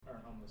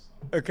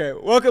Okay,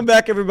 welcome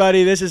back,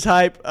 everybody. This is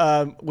Hype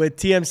with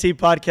TMC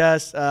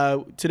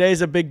Podcast. Today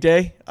is a big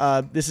day.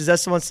 This is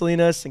Esteban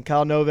Salinas and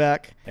Kyle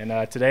Novak.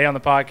 And today on the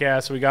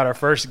podcast, we got our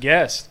first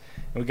guest.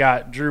 We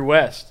got Drew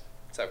West.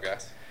 What's up,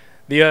 guys?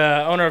 The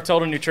owner of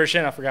Total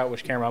Nutrition. I forgot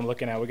which camera I'm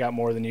looking at. We got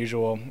more than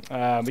usual.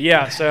 But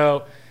yeah,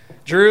 so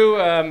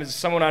Drew is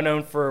someone I've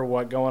known for,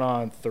 going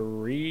on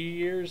 3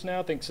 years now?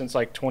 I think since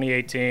like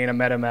 2018. I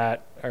met him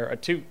at, or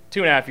two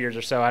and a half years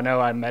or so. I know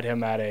I met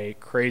him at a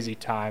crazy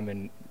time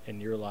in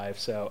your life.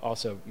 So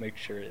also make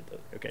sure,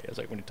 okay, I was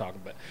like when you're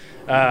talking. But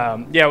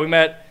yeah, we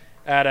met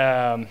at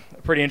a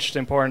pretty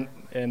interesting point.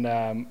 And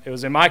it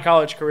was in my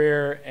college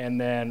career,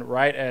 and then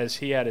right as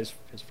he had his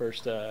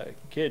first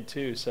kid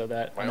too, so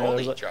that my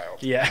only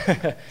child. Yeah,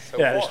 so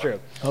yeah, that's true.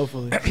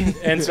 Hopefully.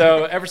 And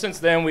so ever since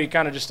then, we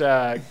kind of just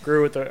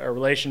grew with a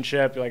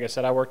relationship. Like I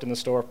said, I worked in the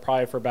store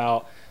probably for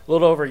about a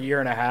little over a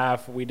year and a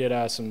half. We did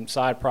some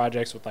side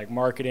projects with like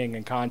marketing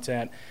and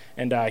content,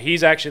 and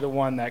he's actually the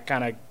one that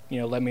kind of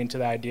led me into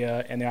the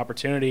idea and the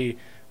opportunity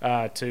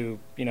to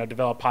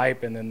develop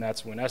HYP, and then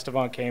that's when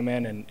Esteban came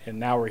in, and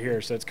now we're here.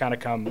 So it's kind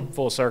of come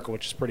full circle,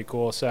 which is pretty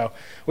cool. So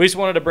we just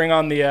wanted to bring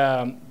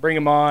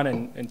him on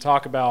and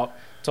talk about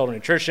Total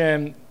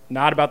Nutrition,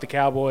 not about the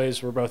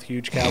Cowboys. We're both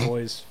huge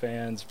Cowboys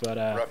fans, but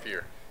rough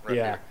year.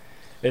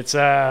 It's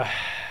I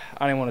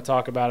don't even want to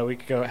talk about it. We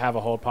could go have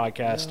a whole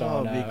podcast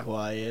on. Be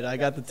quiet. I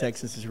got the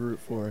Texans to root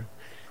for.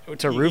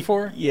 To root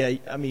for? Yeah,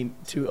 I mean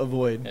to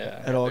avoid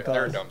at all costs.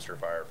 They're a dumpster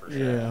fire for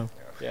sure.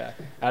 Yeah.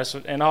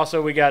 And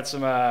also we got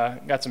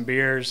some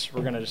beers.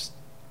 We're gonna just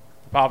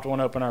popped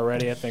one open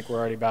already. I think we're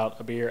already about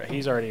a beer.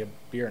 He's already a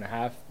beer and a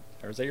half.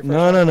 Or is that your first?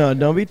 No.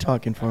 Don't be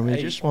talking for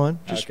me. Just one.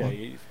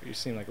 Okay. You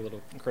seem like a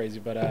little crazy,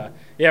 but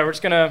yeah, we're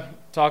just gonna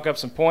talk up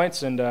some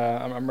points, and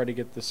I'm ready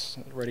to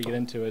get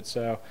into it.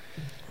 So,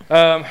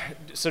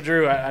 so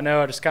Drew, I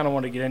know I just kind of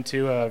want to get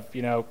into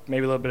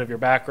maybe a little bit of your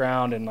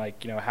background and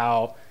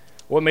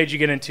what made you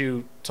get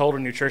into Total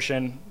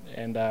Nutrition,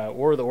 and what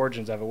were the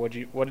origins of it?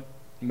 What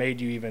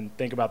made you even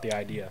think about the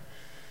idea?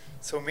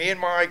 So me and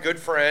my good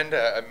friend,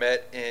 I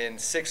met in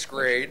 6th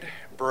grade,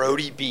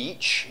 Brody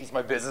Beach. He's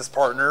my business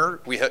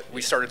partner.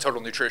 We started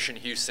Total Nutrition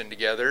Houston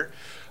together.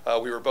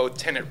 We were both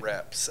tenant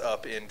reps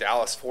up in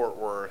Dallas-Fort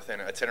Worth,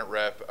 and a tenant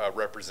rep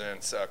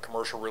represents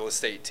commercial real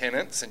estate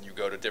tenants, and you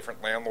go to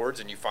different landlords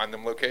and you find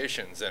them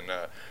locations. And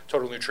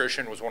Total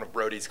Nutrition was one of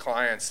Brody's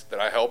clients that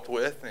I helped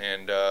with,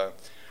 and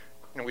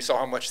we saw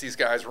how much these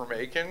guys were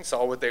making,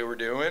 saw what they were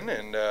doing,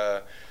 and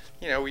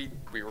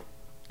we were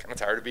kind of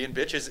tired of being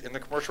bitches in the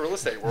commercial real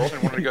estate world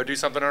and wanted to go do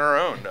something on our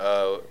own.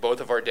 Both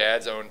of our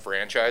dads own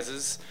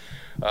franchises.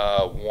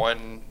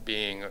 One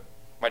being,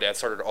 my dad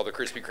started all the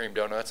Krispy Kreme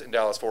donuts in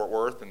Dallas-Fort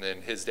Worth, and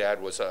then his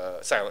dad was a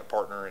silent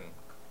partner in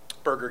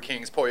Burger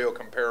King's Pollo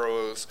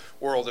Camperos,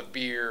 World of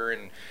Beer,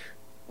 and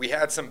we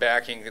had some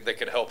backing that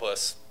could help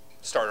us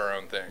start our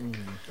own thing.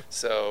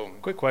 So,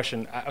 quick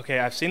question. Okay,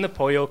 I've seen the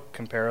Pollo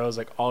Camperos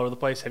like all over the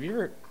place.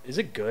 Is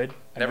it good?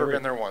 Never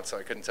been there once, so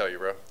I couldn't tell you,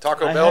 bro.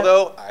 Taco Bell,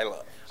 though, I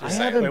love. I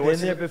haven't been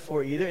there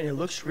before either, and it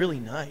looks really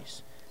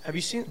nice. Have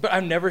you seen? But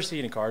I've never seen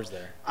any cars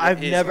there.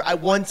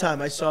 One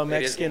time I saw a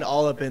Mexican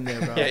all up in there,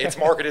 bro. Yeah, it's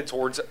marketed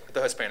towards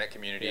the Hispanic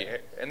community,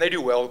 and they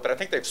do well. But I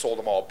think they've sold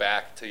them all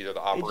back to either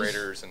the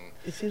operators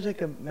It seems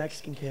like a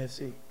Mexican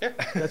KFC. Yeah,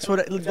 that's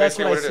what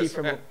I see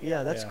from.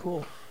 Yeah, that's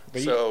cool.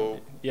 But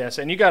yes,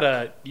 and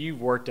you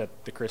worked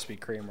at the Krispy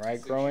Kreme,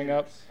 right, growing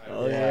up?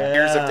 Oh yeah.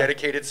 Years of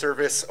dedicated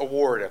service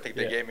award. I think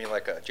they gave me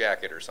like a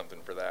jacket or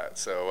something for that.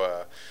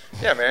 So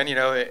yeah, man,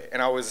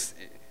 and I was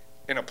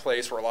in a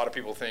place where a lot of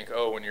people think,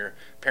 oh, when your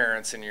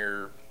parents and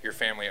your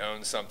family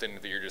owns something,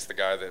 that you're just the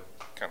guy that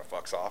kind of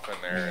fucks off in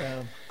there.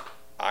 Yeah.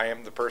 I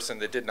am the person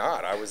that did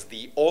not. I was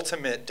the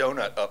ultimate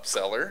donut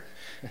upseller.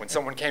 When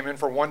someone came in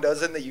for 1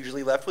 dozen, they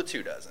usually left with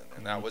 2 dozen,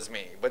 and that was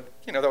me. But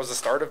that was the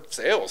start of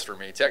sales for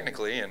me,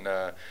 technically, and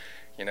I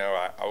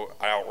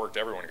outworked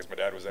everyone because my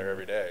dad was there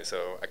every day,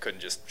 so I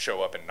couldn't just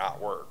show up and not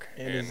work.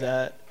 And is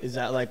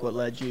that like what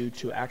led you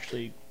to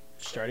actually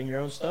starting your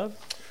own stuff?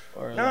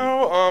 Or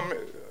no.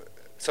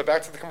 So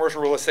back to the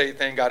commercial real estate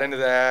thing. Got into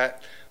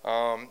that.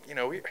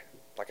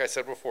 Like I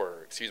said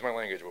before, excuse my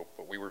language,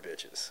 but we were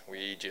bitches.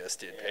 We just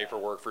did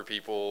paperwork for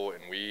people,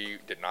 and we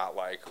did not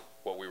like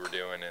what we were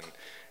doing, and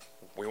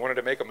we wanted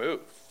to make a move.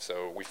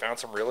 So we found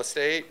some real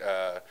estate.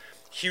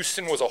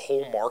 Houston was a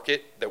whole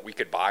market that we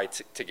could buy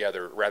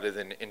together, rather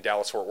than in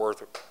Dallas-Fort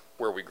Worth,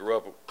 where we grew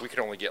up. We could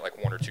only get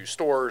like 1 or 2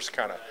 stores,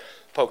 kind of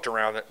poked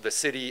around the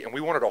city, and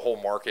we wanted a whole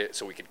market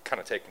so we could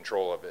kind of take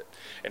control of it.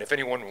 And if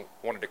anyone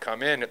wanted to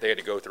come in, they had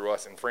to go through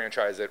us and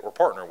franchise it or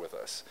partner with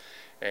us.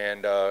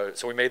 And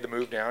so we made the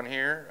move down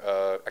here.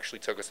 Actually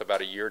took us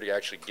about a year to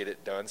actually get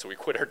it done. So we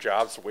quit our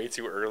jobs way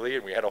too early,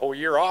 and we had a whole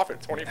year off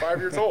at 25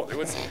 years old. It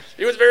was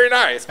very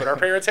nice, but our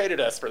parents hated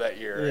us for that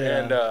year.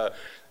 Yeah. And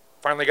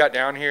finally got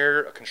down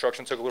here.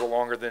 Construction took a little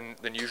longer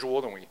than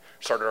usual. Then we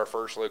started our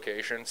first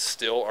location,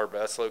 still our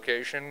best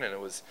location, and it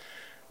was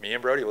me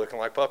and Brody looking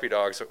like puppy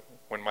dogs.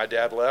 When my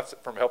dad left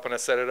from helping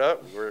us set it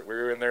up, we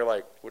were in there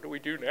like, what do we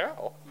do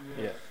now?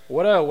 Yeah.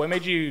 What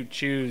made you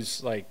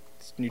choose like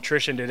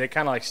nutrition, did it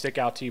kind of like stick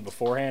out to you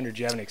beforehand, or did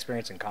you have any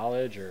experience in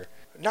college? Or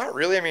Not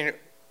really. I mean,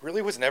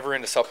 really was never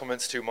into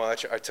supplements too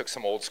much. I took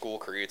some old school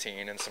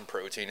creatine and some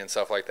protein and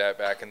stuff like that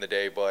back in the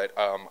day, but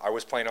I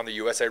was playing on the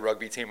USA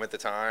rugby team at the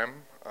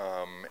time,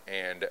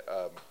 and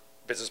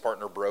business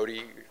partner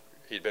Brody,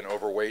 he'd been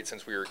overweight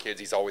since we were kids.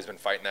 He's always been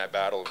fighting that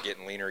battle of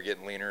getting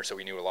leaner, so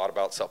we knew a lot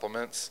about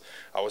supplements.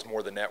 I was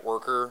more the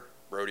networker.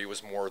 Brody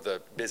was more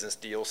the business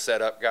deal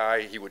setup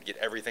guy. He would get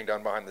everything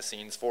done behind the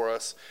scenes for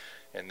us.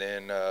 And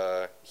then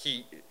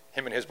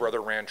him and his brother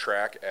ran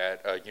track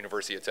at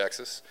University of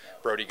Texas.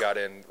 Brody got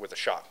in with a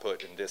shot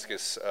put and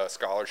discus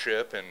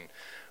scholarship.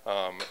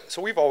 And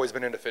so we've always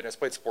been into fitness,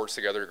 played sports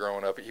together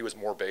growing up. He was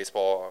more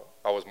baseball.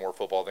 I was more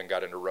football, then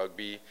got into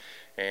rugby.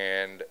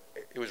 And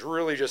it was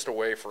really just a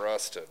way for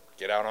us to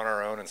get out on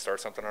our own and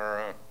start something on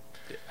our own.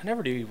 I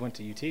never knew you went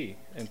to UT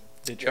and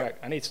did track.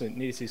 I need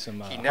to see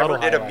some. He never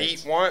did a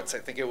meet once. I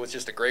think it was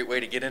just a great way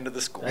to get into the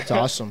school. That's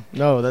awesome.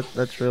 No,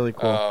 that's really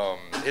cool.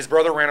 His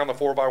brother ran on the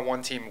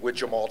 4x1 team with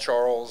Jamal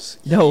Charles.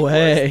 No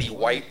way. Was the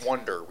white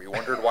wonder. We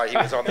wondered why he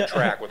was on the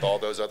track with all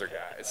those other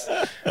guys.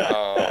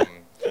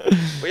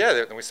 But yeah,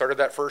 then we started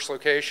that first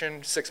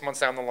location. 6 months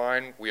down the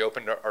line, we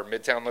opened our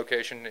Midtown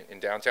location in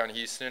downtown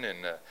Houston, and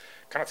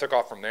kind of took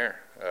off from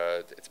there.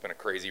 It's been a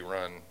crazy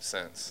run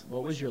since.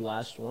 What was your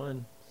last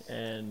one?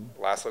 And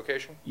last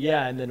location?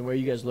 Yeah, and then where are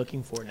you guys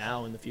looking for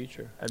now in the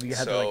future? Have you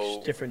had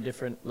like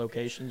different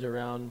locations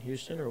around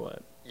Houston or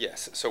what?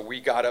 Yes, so we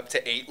got up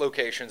to 8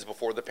 locations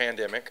before the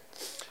pandemic.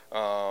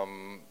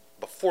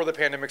 Before the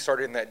pandemic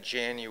started in that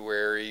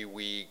January,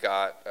 we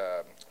got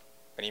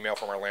an email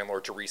from our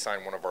landlord to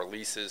re-sign one of our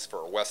leases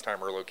for a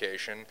Westheimer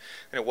location,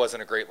 and it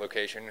wasn't a great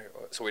location,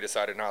 so we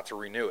decided not to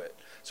renew it.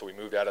 So we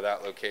moved out of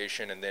that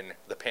location, and then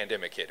the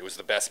pandemic hit. It was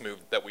the best move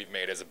that we've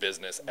made as a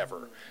business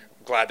ever.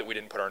 Glad that we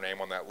didn't put our name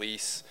on that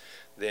lease.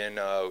 Then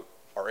our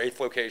 8th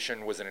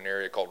location was in an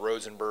area called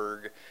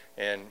Rosenberg,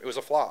 and it was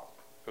a flop.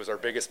 It was our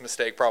biggest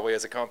mistake probably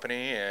as a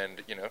company,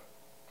 and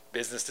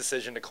business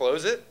decision to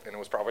close it, and it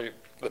was probably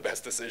the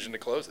best decision to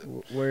close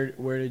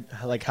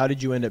it. How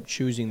did you end up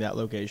choosing that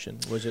location?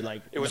 Was it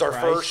like it was our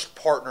first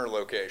partner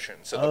location,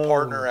 so the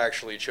partner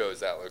actually chose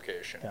that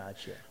location.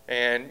 Gotcha.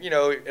 And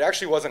it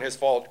actually wasn't his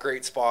fault.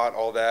 Great spot,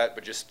 all that,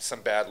 but just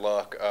some bad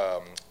luck.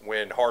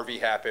 When Harvey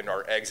happened,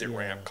 our exit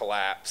ramp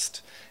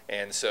collapsed,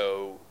 and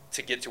so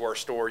to get to our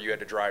store, you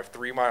had to drive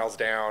 3 miles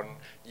down,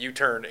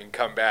 U-turn, and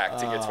come back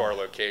to get to our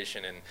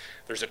location. And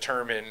there's a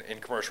term in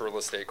commercial real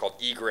estate called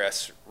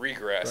egress,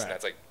 regress, and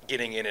that's like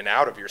getting in and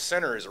out of your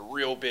center is a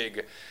real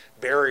big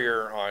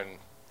barrier on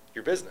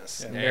your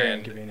business. And very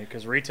inconvenient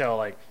because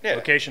retail,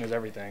 location is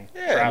everything.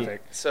 Yeah.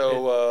 Traffic.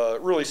 So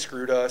really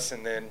screwed us,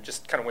 and then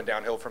just kind of went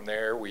downhill from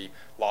there. We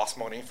lost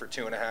money for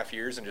 2.5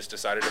 years and just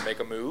decided to make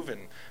a move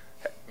and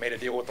made a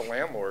deal with the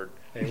landlord.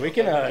 Hey, we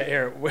can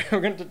we're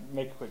going to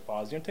make a quick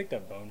pause. You want to take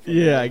that bone from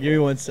me? Yeah, give me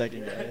 1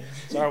 second, guys.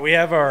 Sorry, we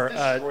have our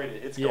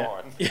it's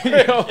gone.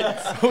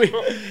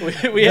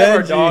 we have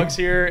our dogs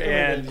here,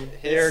 and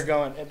they're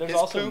going. And there's his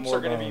also poops more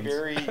are going to be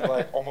very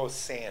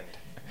almost sand.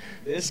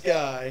 This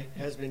guy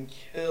has been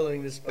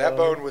killing this bone. That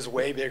bone was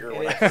way bigger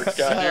when I first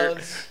got here.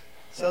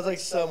 Sounds like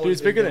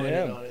someone's been going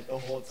in on it the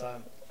whole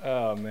time.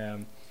 Oh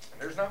man.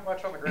 There's not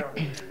much on the ground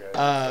here,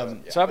 guys.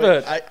 So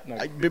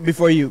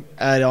before you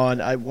add on,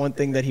 one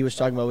thing that he was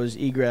talking about was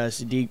egress,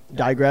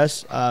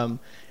 digress, and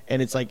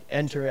it's like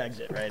enter,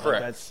 exit, right?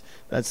 Correct. Like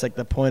that's like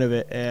the point of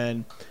it,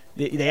 and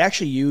they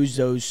actually use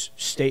those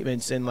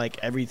statements in like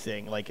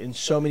everything, like in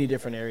so many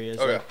different areas.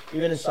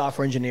 Even in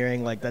software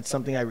engineering, like that's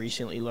something I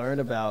recently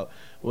learned about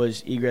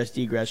was egress,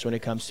 degress when it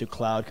comes to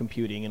cloud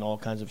computing and all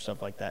kinds of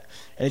stuff like that.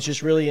 And it's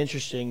just really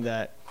interesting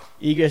that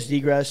egress,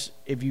 degress,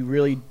 if you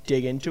really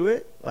dig into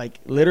it, like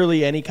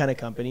literally any kind of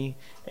company,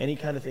 any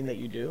kind of thing that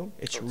you do,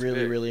 it's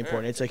really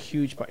important. It's a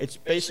huge part. It's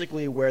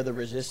basically where the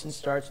resistance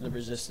starts and the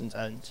resistance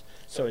ends.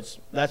 So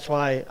that's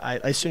why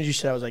as soon as you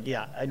said, I was like,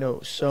 yeah, I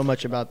know so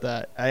much about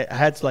that. I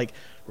had to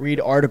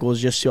read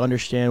articles just to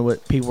understand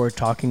what people were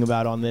talking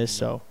about on this.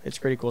 So it's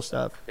pretty cool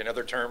stuff.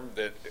 Another term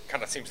that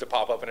kind of seems to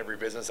pop up in every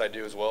business I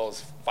do as well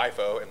is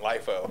FIFO and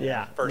LIFO.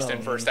 Yeah. First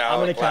in, first out.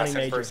 I'm an accounting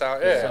major. First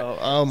out. Yeah. So,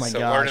 oh my gosh. So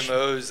learning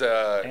those.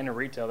 And in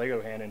retail, they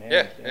go hand in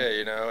hand.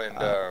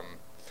 Yeah,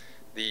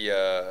 and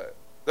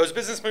those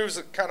business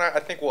moves kind of, I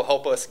think, will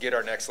help us get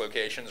our next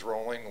locations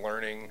rolling,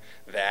 learning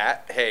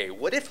that, hey,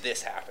 what if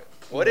this happened?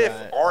 What if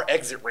our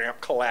exit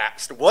ramp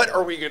collapsed? What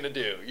are we going to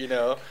do,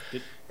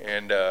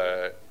 And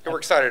we're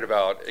excited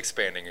about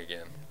expanding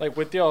again. Like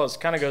with y'all, it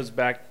kind of goes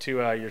back to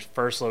your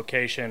first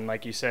location.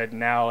 Like you said,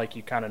 now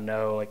you kind of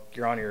know,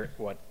 you're on your,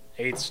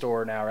 8th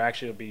store now, or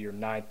actually it'll be your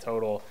 9th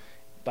total.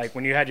 Like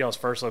when you had y'all's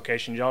first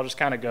location, y'all just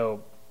kind of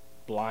go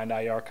blind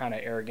eye, y'all kind of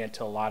arrogant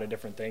to a lot of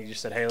different things. You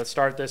said, hey, let's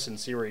start this and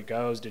see where it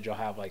goes. Did y'all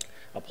have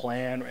a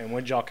plan? And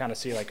when did y'all kind of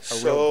see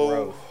real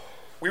growth?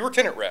 We were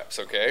tenant reps,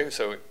 okay?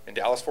 So in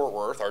Dallas-Fort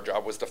Worth, our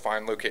job was to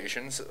find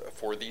locations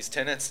for these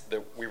tenants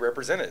that we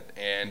represented.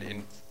 And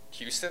in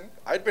Houston,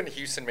 I'd been to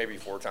Houston maybe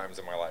 4 times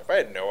in my life. I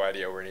had no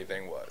idea where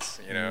anything was,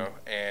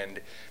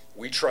 and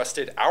we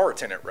trusted our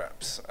tenant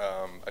reps,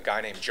 a guy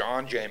named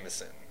John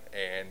Jameson.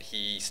 and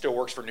he still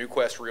works for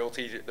NewQuest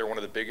Realty. They're one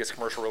of the biggest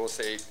commercial real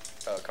estate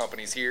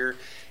companies here,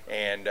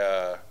 and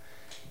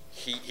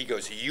he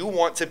goes, you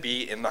want to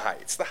be in the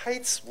Heights. The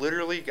Heights,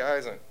 literally,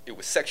 guys, it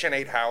was Section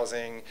 8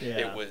 housing. Yeah.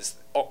 It was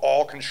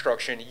all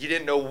construction. You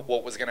didn't know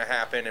what was going to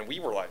happen, and we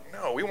were like,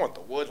 no, we want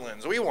the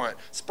Woodlands. We want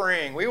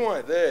Spring. We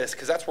want this,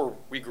 because that's where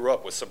we grew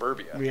up, was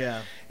suburbia.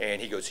 Yeah.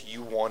 And he goes,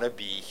 you want to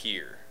be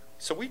here.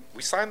 So we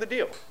signed the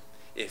deal.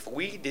 If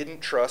we didn't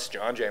trust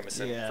John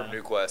Jameson from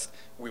NewQuest,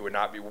 we would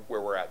not be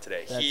where we're at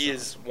today. He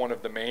is one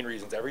of the main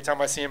reasons. Every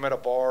time I see him at a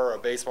bar or a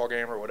baseball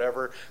game or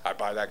whatever, I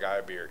buy that guy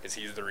a beer because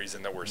he's the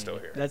reason that we're still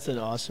here. That's an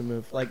awesome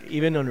move. Like,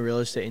 even on real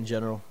estate in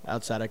general,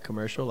 outside of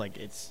commercial, like,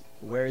 it's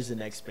where is the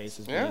next space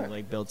is being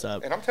like built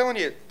up. And I'm telling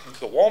you,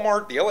 the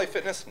Walmart, the LA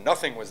Fitness,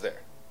 nothing was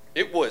there.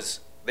 It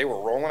was, they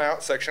were rolling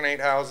out Section 8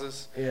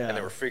 houses, and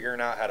they were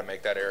figuring out how to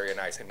make that area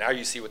nice. And now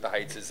you see what the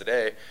Heights is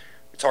today.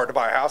 It's hard to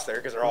buy a house there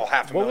because they're all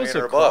 $500,000 or above. What was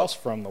across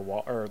from the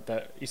wall? Or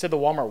you said the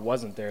Walmart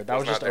wasn't there. That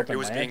was just open land? It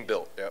was being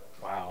built. Yep.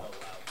 Wow.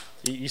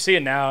 You see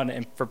it now,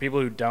 and for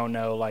people who don't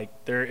know, like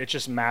it's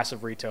just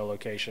massive retail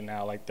location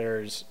now. Like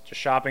there's just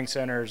shopping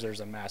centers, there's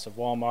a massive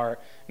Walmart,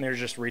 and there's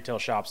just retail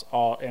shops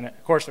all. And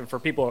of course, for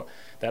people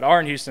that are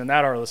in Houston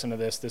that are listening to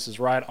this is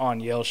right on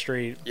Yale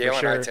Street. Yale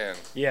and I-10.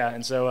 Yeah,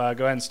 and so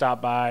go ahead and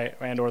stop by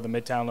and/or the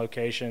Midtown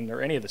location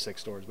or any of the 6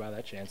 stores by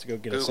that chance. Go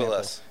get a sample.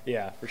 Us.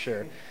 Yeah, for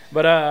sure.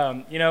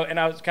 But you know, and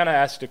I was kind of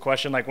asked a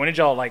question like, when did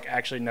y'all like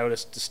actually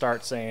notice to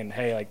start saying,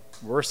 hey, like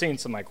we're seeing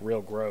some like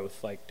real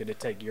growth? Like, did it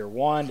take year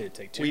 1? Did it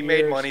take 2 years? We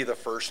made money the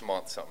first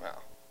month somehow.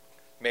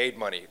 Made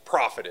money,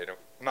 profited.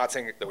 I'm not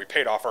saying that we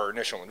paid off our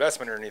initial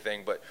investment or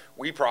anything, but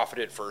we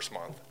profited first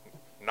month.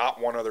 Not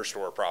one other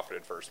store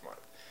profited first month.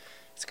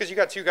 It's because you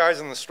got 2 guys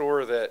in the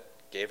store that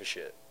gave a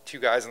shit. 2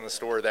 guys in the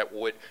store that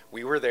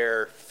we were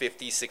there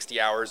 50, 60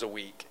 hours a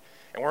week.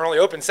 And we're only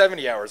open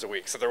 70 hours a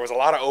week. So there was a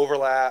lot of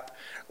overlap,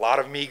 a lot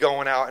of me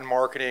going out and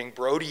marketing.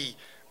 Brody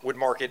would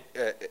market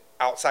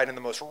outside in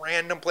the most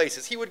random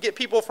places. He would get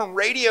people from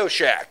Radio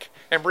Shack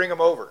and bring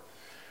them over.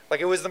 Like,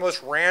 it was the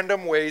most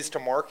random ways to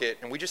market,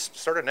 and we just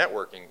started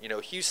networking. You know,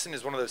 Houston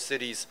is one of those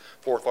cities,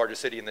 4th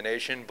largest city in the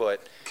nation,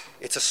 but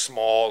it's a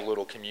small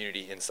little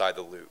community inside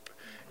the loop.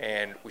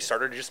 And we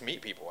started to just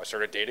meet people. I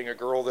started dating a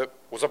girl that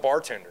was a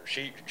bartender.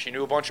 She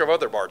knew a bunch of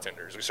other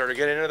bartenders. We started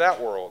getting into that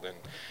world,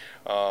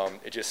 and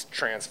it just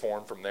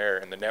transformed from there,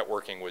 and the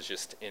networking was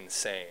just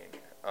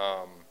insane.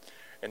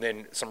 And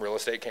then some real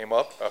estate came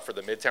up for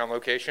the Midtown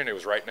location. It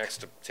was right next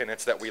to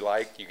tenants that we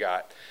liked. You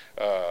got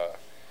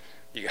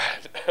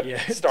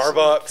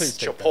Starbucks,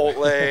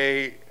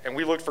 Chipotle, and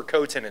we looked for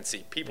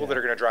co-tenancy, people that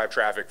are going to drive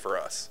traffic for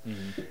us.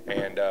 Mm-hmm.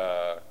 And,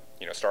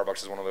 you know,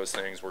 Starbucks is one of those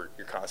things where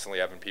you're constantly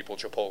having people.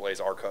 Chipotle is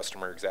our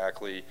customer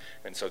exactly.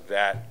 And so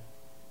that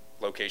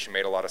location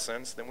made a lot of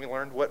sense. Then we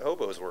learned what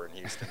hobos were in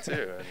Houston,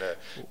 too. And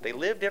they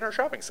lived in our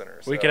shopping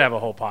centers. We could have a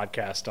whole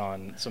podcast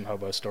on some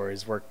hobo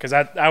stories. Because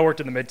I worked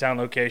in the Midtown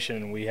location,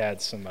 and we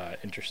had some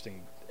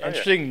interesting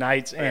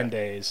nights and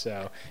days.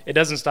 So it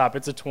doesn't stop.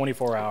 It's a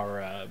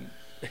 24-hour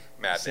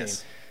madness.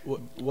 Scene.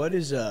 What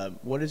is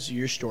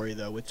your story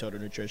though with Total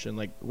Nutrition?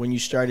 Like, when you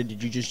started,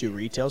 did you just do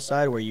retail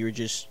side where you were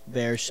just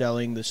there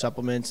selling the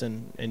supplements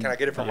and Can I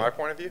get it from my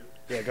point of view?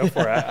 Yeah, go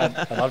for it.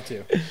 I'd love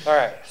to. All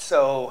right.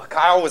 So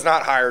Kyle was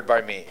not hired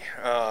by me.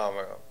 I'm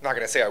not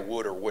going to say I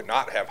would or would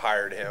not have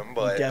hired him,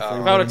 but if I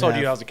would have told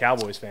you I was a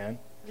Cowboys fan.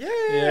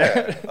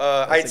 Yeah.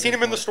 I had seen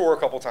him in the store a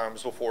couple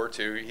times before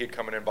too. He had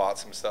come in and bought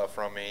some stuff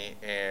from me,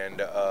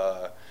 and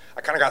I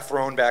kind of got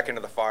thrown back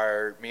into the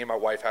fire. Me and my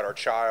wife had our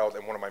child,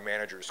 and one of my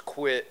managers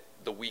quit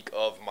the week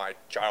of my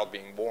child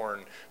being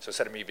born. So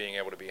instead of me being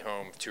able to be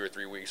home 2 or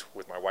 3 weeks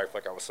with my wife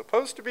like I was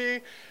supposed to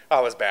be,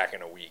 I was back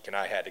in a week, and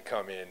I had to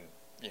come in,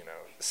 you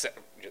know,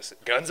 just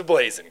guns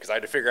a-blazing, because I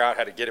had to figure out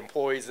how to get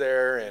employees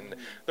there, and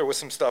there was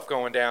some stuff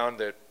going down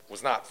that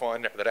was not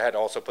fun that I had to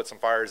also put some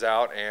fires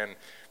out, and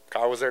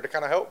Kyle was there to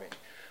kind of help me.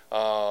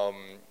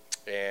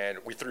 And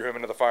we threw him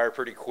into the fire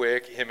pretty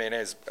quick. Him and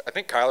I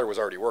think Kyler was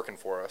already working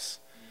for us.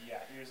 Yeah,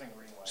 he was in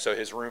Greenway. So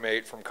his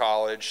roommate from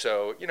college.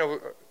 So, you know,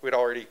 we'd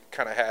already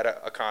kind of had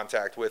a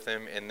contact with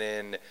him. And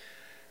then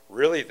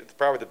really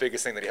probably the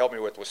biggest thing that he helped me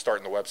with was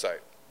starting the website,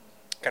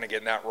 kind of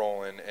getting that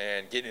rolling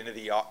and getting into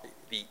the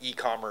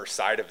e-commerce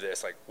side of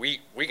this. Like, we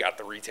got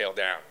the retail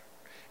down.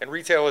 And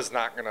retail is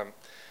not going to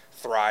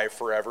thrive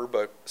forever,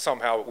 but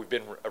somehow we've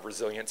been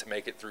resilient to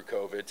make it through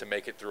COVID, to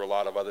make it through a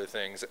lot of other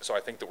things. So I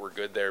think that we're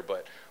good there,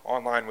 but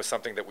online was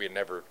something that we had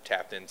never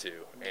tapped into,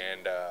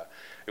 and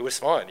it was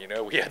fun. You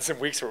know, we had some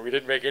weeks where we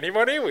didn't make any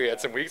money. We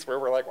had some weeks where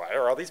we're like, why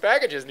are all these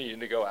packages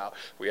needing to go out?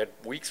 We had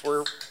weeks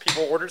where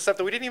people ordered stuff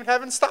that we didn't even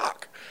have in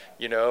stock,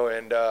 you know,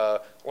 and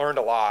learned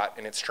a lot.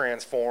 And it's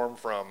transformed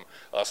from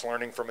us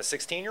learning from a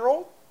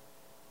 16-year-old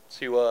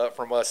to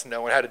from us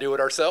knowing how to do it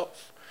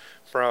ourselves.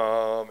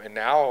 And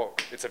now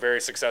it's a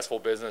very successful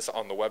business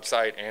on the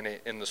website and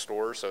in the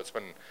store, so it's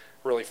been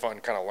really fun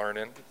kind of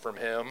learning from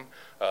him.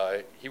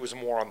 He was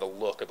more on the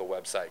look of the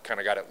website, kind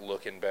of got it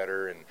looking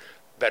better and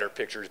better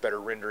pictures, better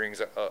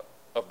renderings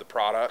of the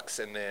products,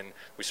 and then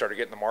we started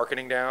getting the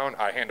marketing down.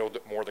 I handled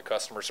more the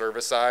customer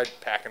service side,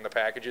 packing the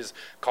packages,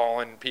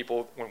 calling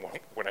people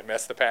when I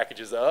messed the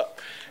packages up,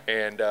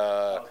 and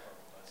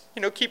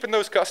you know, keeping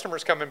those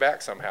customers coming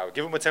back somehow.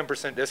 Give them a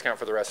 10% discount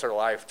for the rest of their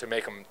life to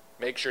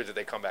make sure that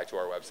they come back to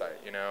our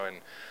website, you know. And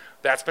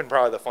that's been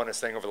probably the funnest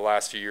thing over the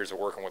last few years of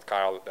working with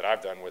Kyle that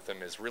I've done with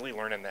him, is really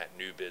learning that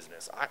new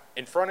business.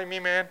 In front of me,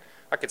 man,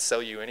 I could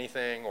sell you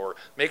anything, or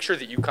make sure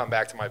that you come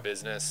back to my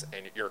business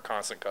and you're a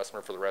constant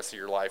customer for the rest of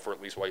your life, or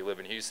at least while you live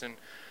in Houston.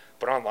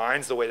 But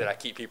online's the way that I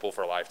keep people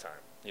for a lifetime.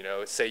 You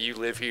know, say you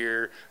live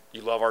here,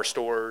 you love our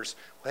stores.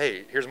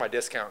 Hey, here's my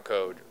discount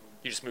code.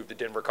 You just moved to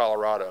Denver,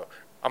 Colorado.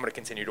 I'm going to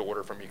continue to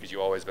order from you because you've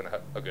always been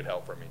a good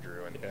help from me,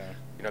 Drew. And,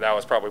 you know, that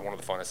was probably one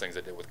of the funnest things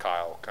I did with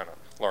Kyle, kind of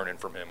learning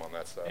from him on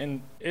that stuff.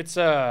 And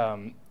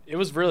it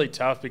was really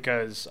tough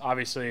because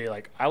obviously,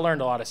 like, I learned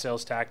a lot of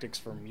sales tactics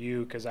from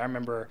you, because I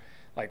remember,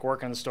 like,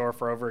 working in the store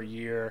for over a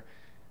year.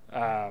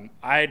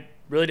 I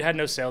really had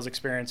no sales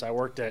experience. I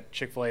worked at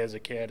Chick-fil-A as a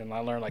kid, and I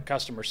learned, like,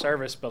 customer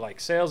service, but, like,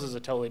 sales is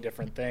a totally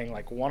different thing,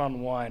 like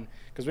one-on-one.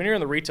 Because when you're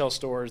in the retail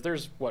stores,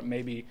 there's,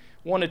 maybe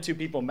 1 to 2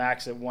 people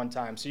max at one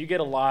time. So you get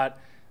a lot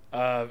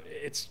of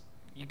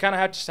you kind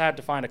of just have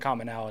to find a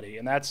commonality.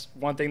 And that's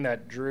one thing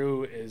that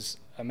Drew is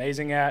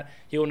amazing at.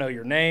 He'll know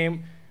your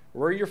name,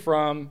 where you're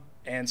from,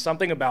 and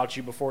something about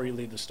you before you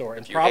leave the store.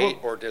 If you hate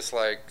or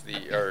dislike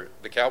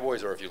the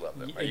Cowboys, or if you love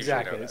them.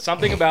 Exactly.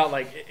 Something about,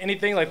 like,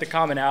 anything like the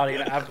commonality.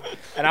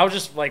 And I was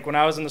just, like, when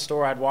I was in the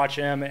store, I'd watch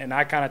him, and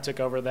I kind of took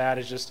over that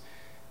as just,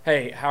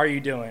 hey, how are you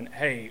doing?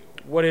 Hey,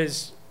 what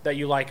is that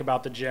you like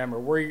about the gym, or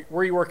where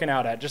are you working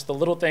out at? Just the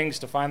little things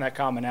to find that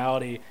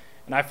commonality.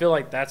 And I feel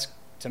like that's,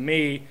 to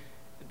me,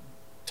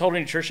 Total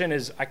Nutrition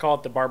is, I call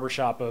it the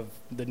barbershop of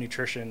the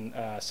nutrition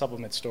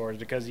supplement stores,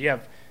 because you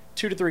have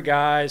 2 to 3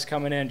 guys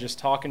coming in just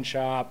talking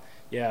shop.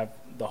 You have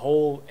the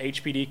whole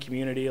HPD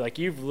community. Like,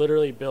 you've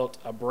literally built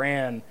a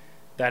brand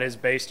that is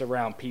based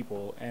around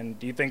people. And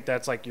do you think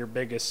that's, like, your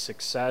biggest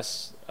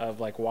success of,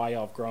 like, why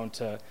y'all have grown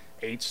to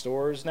 8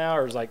 stores now?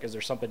 Or is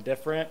there something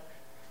different?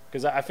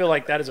 Because I feel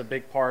like that is a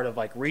big part of,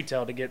 like,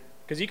 retail, to get,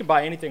 because you can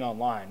buy anything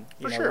online.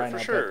 For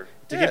sure.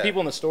 To get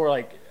people in the store,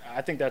 like,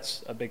 I think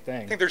that's a big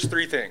thing. I think there's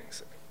 3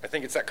 things. I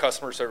think it's that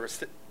customer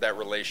service, that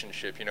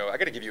relationship. You know, I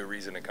got to give you a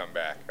reason to come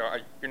back. You know,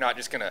 you're not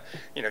just gonna,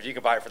 you know, if you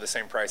can buy it for the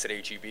same price at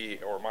HEB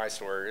or my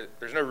store,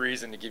 there's no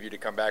reason to give you to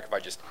come back if I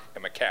just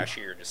am a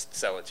cashier, just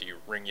sell it to you,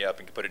 ring you up,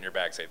 and put it in your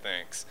bag, say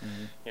thanks.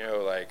 Mm-hmm. You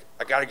know, like,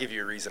 I got to give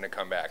you a reason to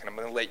come back, and I'm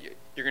gonna let you.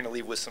 You're gonna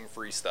leave with some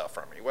free stuff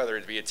from me, whether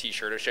it be a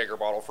T-shirt, a shaker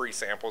bottle, free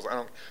samples.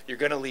 You're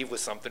gonna leave with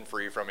something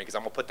free from me, because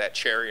I'm gonna put that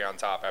cherry on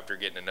top after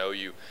getting to know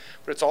you.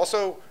 But it's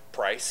also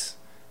price.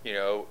 You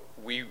know,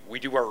 we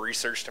do our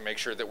research to make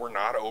sure that we're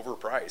not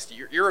overpriced.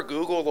 You're a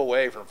Google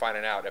away from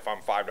finding out if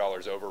I'm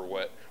 $5 over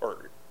what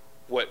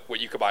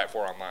you could buy it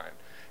for online.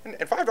 And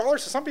 $5 to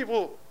some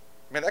people,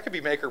 man, that could be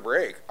make or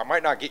break. I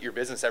might not get your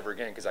business ever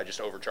again because I just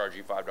overcharge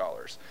you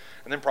 $5.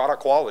 And then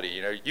product quality.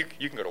 You know, you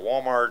can go to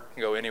Walmart, you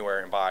can go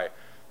anywhere and buy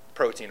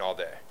protein all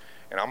day.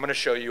 And I'm going to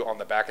show you on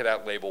the back of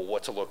that label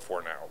what to look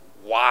for now.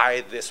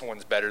 Why this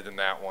one's better than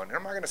that one. And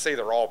I'm not going to say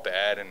they're all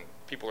bad and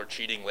people are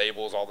cheating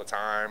labels all the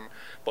time,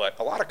 but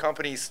a lot of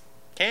companies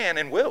can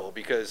and will,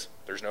 because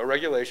there's no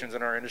regulations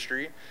in our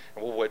industry.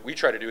 And what we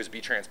try to do is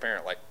be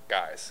transparent. Like,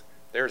 guys,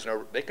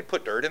 they could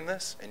put dirt in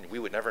this and we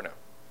would never know.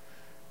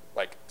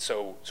 Like,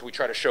 so we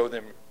try to show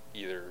them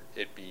either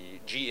it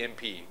be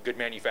GMP, good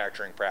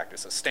manufacturing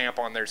practice, a stamp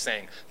on there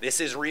saying this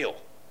is real,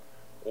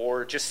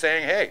 or just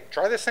saying, hey,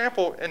 try this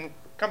sample and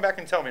come back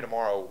and tell me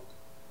tomorrow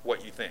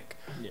what you think.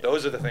 Yeah.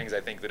 Those are the things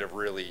I think that have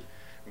really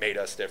made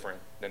us different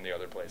than the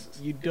other places.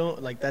 You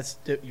don't, like, that's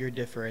your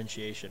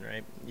differentiation,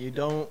 right? You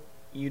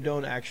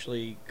don't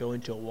actually go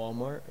into a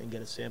Walmart and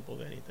get a sample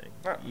of anything.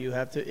 No. You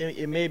have to,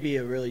 it may be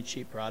a really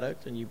cheap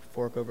product and you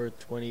fork over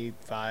 $25,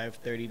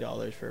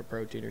 $30 for a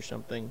protein or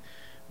something,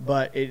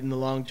 but in the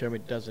long term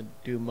it doesn't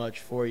do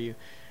much for you.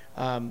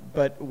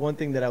 But one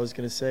thing that I was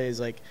going to say is,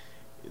 like,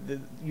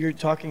 you're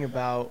talking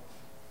about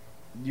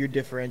your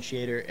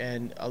differentiator,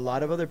 and a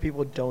lot of other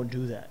people don't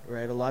do that,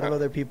 right? A lot of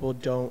other people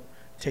don't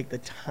take the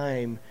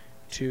time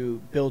to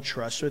build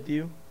trust with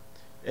you,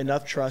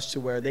 enough trust to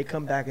where they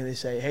come back and they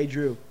say, hey,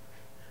 Drew,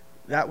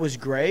 that was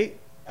great.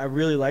 I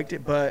really liked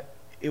it, but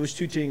it was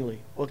too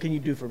tingly. What can you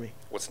do for me?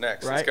 What's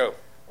next? Right? Let's go.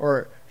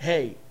 Or,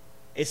 hey,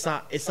 it's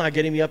not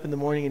getting me up in the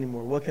morning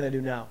anymore. What can I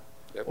do now?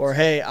 Yep. Or,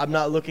 hey, I'm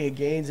not looking at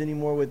gains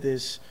anymore with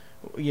this,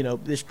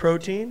 this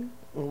protein.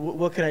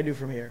 What can I do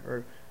from here?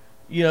 Or,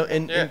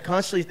 and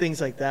constantly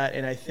things like that.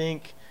 And I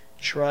think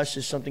trust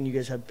is something you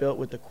guys have built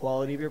with the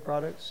quality of your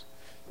products,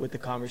 with the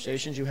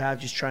conversations you have,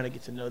 just trying to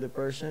get to know the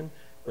person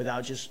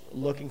without just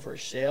looking for a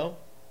sale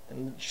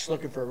and just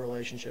looking for a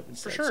relationship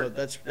instead. For sure. So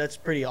that's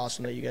pretty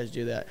awesome that you guys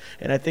do that.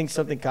 And I think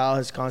something Kyle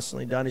has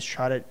constantly done is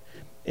try to,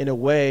 in a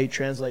way,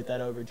 translate that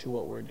over to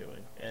what we're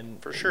doing.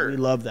 And for sure, we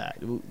love that.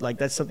 Like,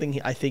 that's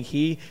something I think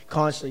he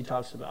constantly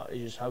talks about,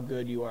 is just how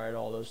good you are at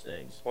all those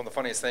things. Well, the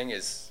funniest thing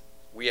is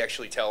we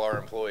actually tell our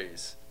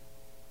employees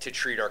to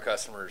treat our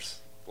customers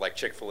like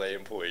Chick-fil-A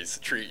employees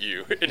treat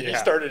you. And you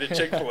started at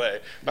Chick-fil-A.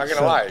 Not gonna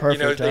So lie,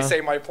 perfect, they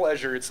say my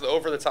pleasure. It's the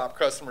over-the-top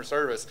customer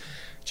service.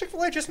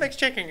 Chick-fil-A just makes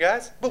chicken,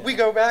 guys, but we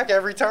go back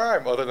every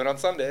time, other than on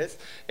Sundays,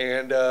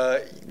 and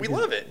we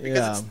love it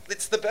because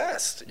it's the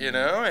best,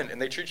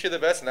 and they treat you the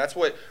best, and that's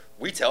what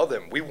we tell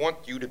them. We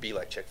want you to be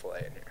like Chick-fil-A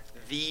in here,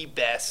 the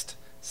best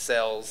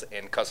sales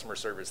and customer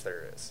service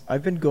there is.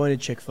 I've been going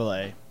to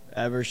Chick-fil-A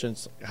ever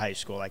since high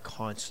school, like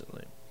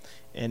constantly.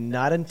 And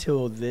not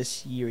until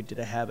this year did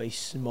I have a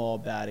small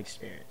bad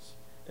experience.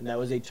 And that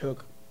was they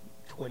took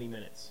 20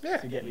 minutes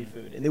to get me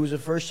food. And it was the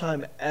first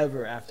time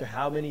ever after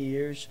how many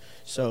years?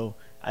 So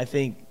I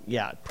think,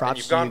 props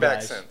you've to gone you back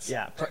guys. since.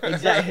 Yeah,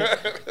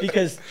 exactly.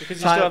 because you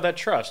still have that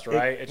trust,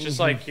 right? It's just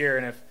like here.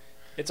 And if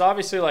it's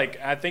obviously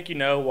like, I think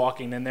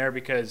walking in there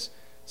because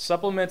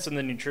supplements in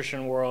the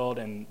nutrition world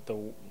and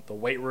the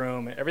weight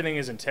room, everything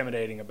is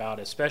intimidating about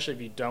it, especially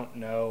if you don't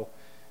know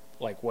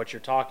like what you're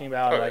talking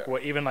about,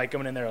 what even like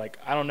coming in there, like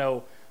I don't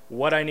know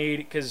what I need,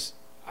 because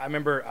I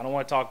remember, I don't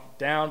want to talk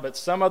down, but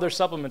some other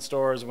supplement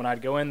stores, when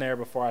I'd go in there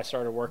before I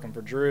started working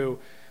for Drew,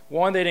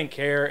 one, they didn't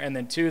care, and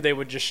then two, they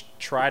would just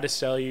try to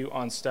sell you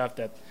on stuff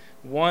that,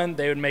 one,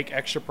 they would make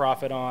extra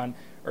profit on,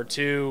 or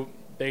two,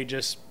 they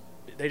just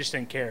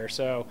didn't care.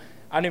 So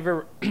I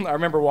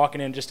remember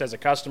walking in just as a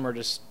customer,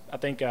 I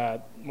think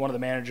one of the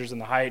managers in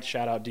the Heights,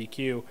 shout out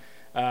DQ,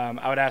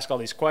 I would ask all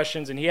these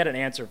questions, and he had an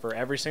answer for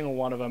every single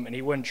one of them, and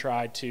he wouldn't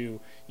try to,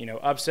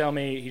 upsell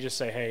me. He'd just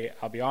say, hey,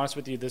 I'll be honest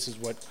with you, this is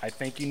what I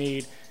think you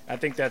need. I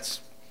think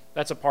that's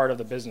a part of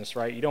the business,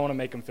 right? You don't want to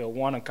make them feel,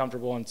 one,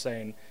 uncomfortable and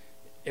saying,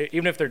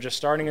 even if they're just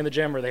starting in the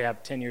gym or they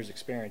have 10 years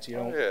experience,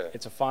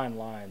 it's a fine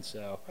line.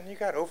 So. And you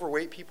got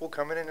overweight people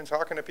coming in and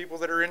talking to people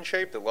that are in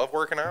shape, that love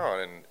working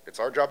out, and it's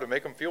our job to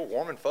make them feel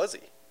warm and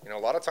fuzzy. A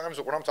lot of times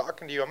when I'm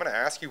talking to you, I'm going to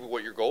ask you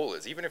what your goal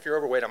is. Even if you're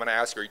overweight, I'm going to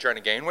ask you, are you trying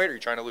to gain weight or are you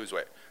trying to lose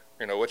weight?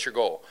 What's your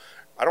goal?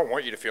 I don't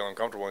want you to feel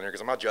uncomfortable in here because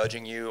I'm not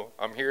judging you.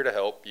 I'm here to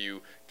help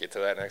you get to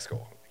that next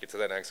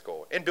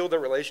goal, and build a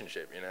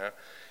relationship,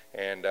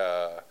 And,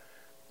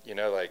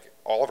 like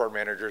all of our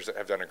managers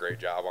have done a great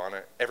job on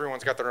it.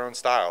 Everyone's got their own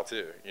style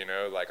too,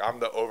 like I'm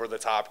the over the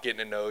top, getting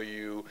to know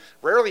you,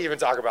 rarely even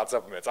talk about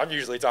supplements. I'm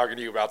usually talking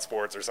to you about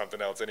sports or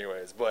something else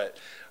anyways. But,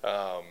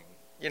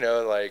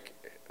 like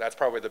that's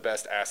probably the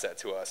best asset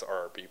to us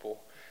are our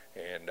people.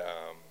 And,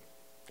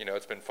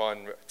 it's been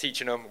fun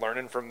teaching them,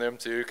 learning from them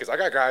too, because I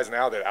got guys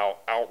now that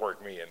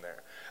outwork me in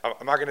there.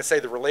 I'm not going to say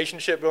the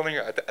relationship building,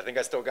 I think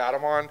I still got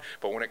them on,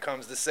 but when it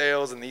comes to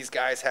sales and these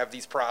guys have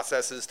these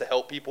processes to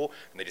help people,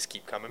 and they just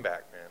keep coming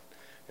back, man.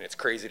 And it's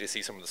crazy to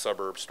see some of the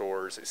suburb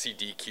stores, see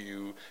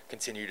DQ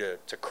continue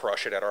to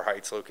crush it at our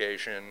Heights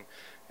location.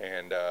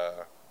 And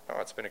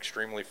it's been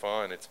extremely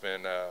fun. It's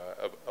been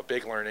a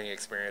big learning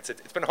experience.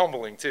 It's been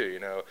humbling too,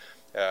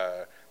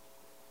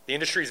 The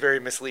industry is very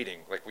misleading.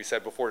 Like we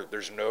said before,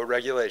 there's no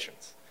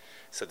regulations.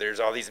 So there's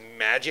all these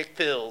magic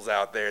pills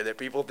out there that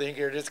people think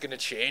are just going to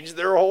change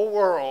their whole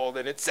world,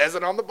 and it says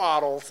it on the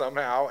bottle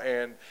somehow,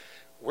 and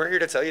we're here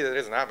to tell you that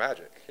it's not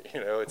magic.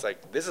 It's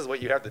like this is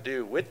what you have to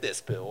do with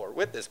this pill or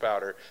with this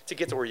powder to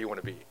get to where you want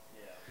to be.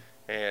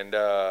 Yeah. And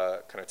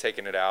kind of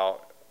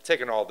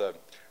taking all the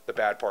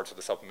bad parts of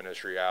the supplement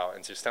industry out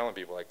and just telling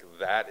people, like,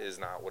 that is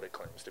not what it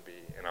claims to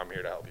be, and I'm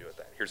here to help you with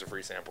that. Here's a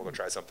free sample to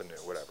try something new,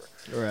 whatever.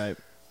 Right.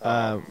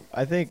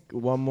 I think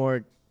one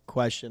more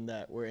question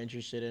that we're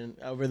interested in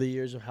over the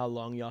years of how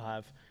long y'all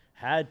have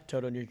had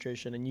Total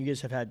Nutrition, and you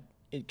guys have had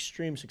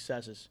extreme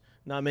successes.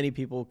 Not many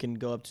people can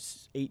go up to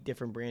 8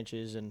 different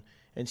branches and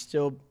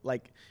still,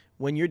 like,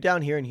 when you're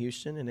down here in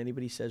Houston and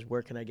anybody says,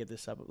 where can I get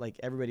this up? Like,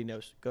 everybody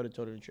knows, go to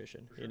Total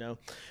Nutrition,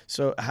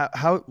 So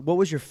what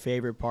was your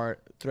favorite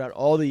part throughout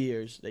all the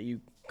years that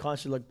you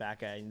constantly look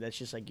back at, and that's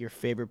just like your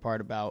favorite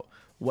part about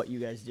what you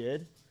guys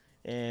did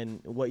and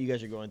what you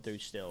guys are going through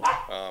still?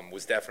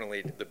 Was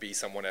definitely the Be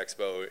Someone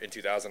Expo in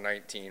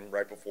 2019,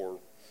 right before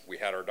we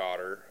had our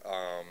daughter.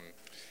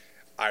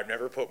 I've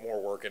never put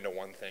more work into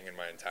one thing in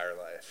my entire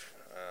life.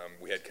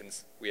 We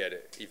had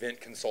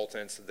event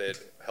consultants that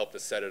helped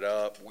us set it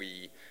up.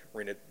 We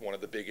rented one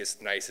of the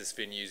biggest, nicest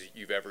venues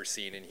you've ever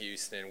seen in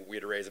Houston. We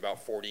had to raise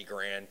about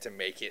 $40,000 to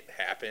make it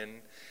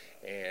happen,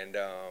 and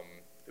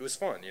it was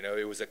fun.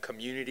 It was a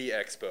community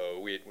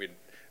expo. We'd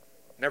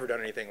never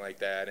done anything like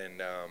that, and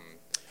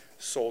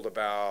sold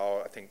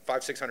about, I think,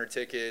 500-600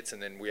 tickets,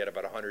 and then we had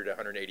about 100 to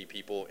 180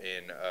 people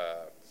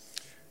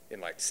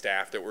in like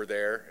staff that were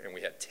there, and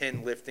we had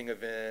 10 lifting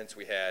events.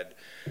 We had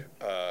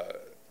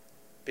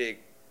big,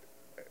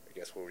 I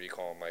guess, what would you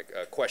call them, like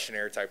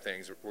questionnaire type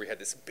things. We had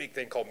this big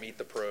thing called Meet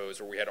the Pros,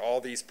 where we had all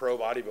these pro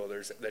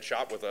bodybuilders that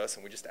shop with us,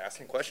 and we just asked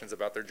them questions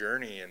about their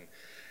journey. And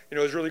it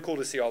was really cool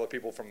to see all the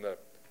people from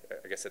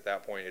I guess at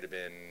that point it had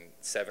been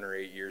 7 or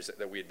 8 years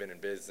that we had been in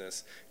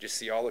business. Just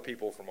see all the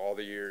people from all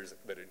the years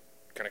that had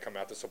kind of come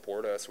out to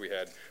support us. We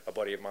had a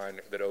buddy of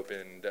mine that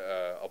opened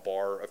a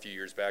bar a few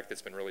years back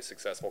that's been really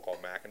successful called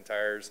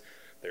McIntyre's.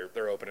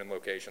 They're opening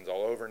locations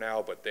all over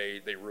now, but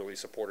they really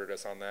supported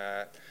us on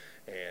that.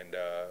 And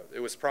it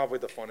was probably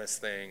the funnest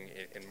thing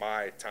in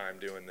my time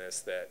doing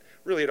this, that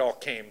really it all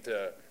came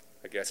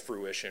I guess,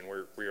 fruition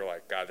where you're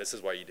like, God, this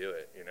is why you do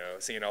it, you know,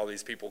 seeing all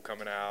these people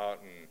coming out,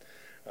 and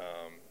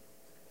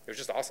it was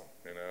just awesome,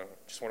 you know,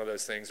 just one of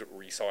those things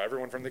where you saw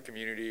everyone from the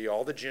community,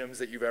 all the gyms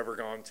that you've ever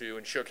gone to,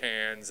 and shook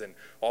hands, and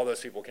all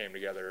those people came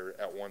together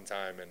at one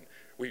time, and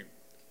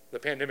the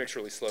pandemic's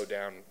really slowed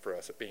down for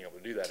us at being able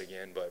to do that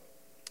again, but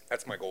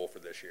that's my goal for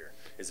this year,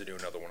 is to do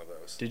another one of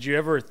those. Did you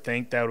ever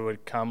think that it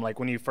would come, like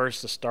when you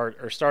first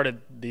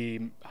started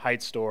the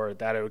Heights store,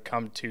 that it would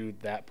come to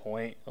that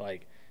point?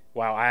 Like,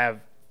 wow, I have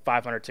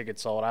 500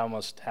 tickets sold. I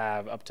almost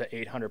have up to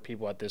 800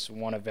 people at this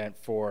one event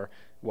for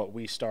what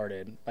we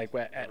started. Like,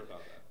 at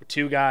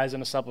 2 guys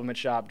in a supplement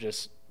shop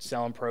just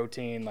selling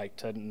protein. Like,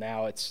 to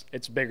now it's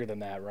bigger than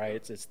that,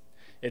 right?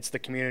 It's the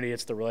community,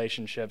 it's the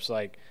relationships.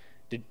 Like,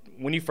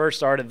 when you first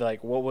started,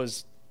 like, what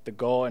was the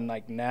goal? And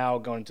like now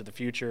going into the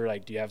future,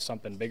 like, do you have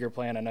something bigger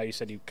planned? I know you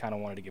said you kind of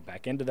wanted to get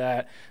back into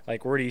that.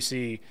 Like, where do you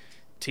see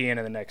TN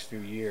in the next few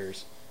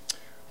years?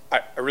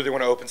 I really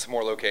want to open some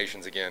more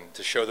locations again,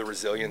 to show the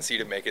resiliency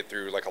to make it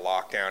through like a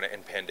lockdown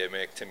and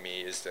pandemic. To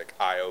me is like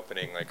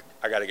eye-opening. Like,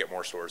 I got to get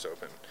more stores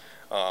open,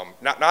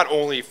 not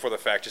only for the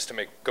fact just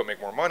to go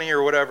make more money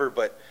or whatever,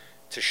 but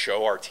to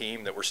show our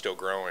team that we're still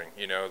growing.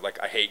 You know, like,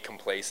 I hate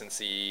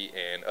complacency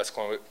and us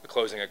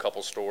closing a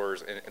couple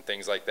stores and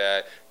things like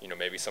that. You know,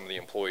 maybe some of the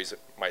employees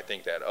might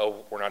think that,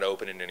 oh, we're not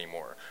opening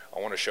anymore. I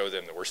want to show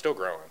them that we're still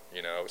growing.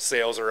 You know,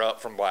 sales are up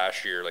from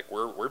last year. Like,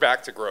 we're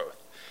back to growth,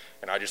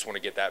 and I just want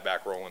to get that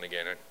back rolling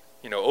again. And,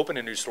 you know,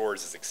 opening new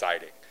stores is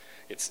exciting.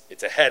 It's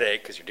a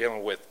headache because you're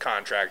dealing with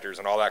contractors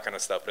and all that kind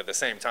of stuff. But at the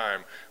same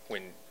time,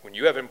 when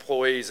you have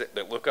employees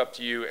that look up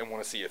to you and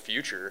want to see a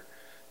future,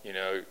 you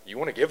know, you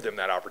want to give them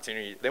that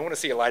opportunity. They want to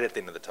see a light at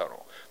the end of the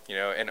tunnel, you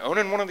know, and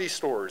owning one of these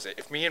stores,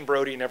 if me and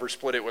Brody never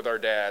split it with our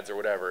dads or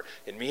whatever,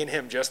 and me and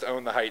him just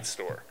owned the Heights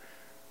store,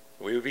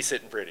 we would be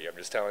sitting pretty. I'm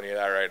just telling you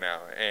that right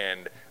now.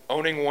 And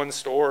owning one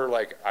store,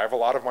 like, I have a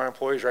lot of my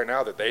employees right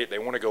now that they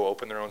want to go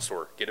open their own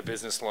store, get a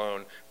business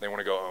loan, they want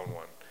to go own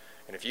one.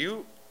 And if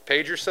you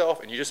paid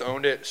yourself and you just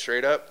owned it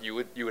straight up, you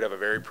would have a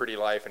very pretty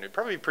life, and it'd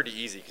probably be pretty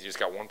easy because you just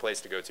got one place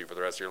to go to for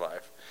the rest of your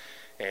life.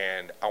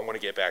 And I want to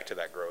get back to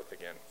that growth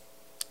again.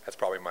 That's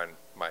probably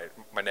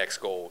my next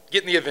goal.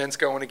 Getting the events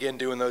going again,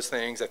 doing those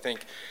things. I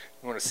think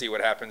we want to see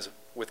what happens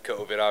with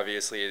COVID.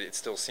 Obviously, it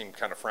still seemed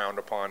kind of frowned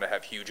upon to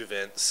have huge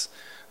events.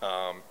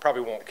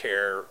 Probably won't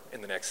care in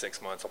the next 6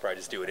 months. I'll probably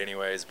just do it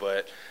anyways.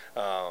 But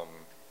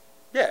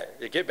yeah,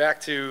 get back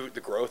to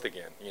the growth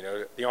again. You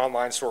know, the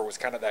online store was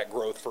kind of that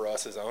growth for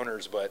us as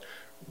owners, but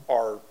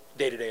our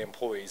day-to-day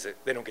employees,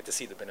 they don't get to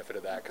see the benefit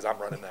of that because I'm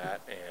running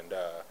that, and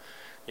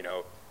you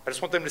know, I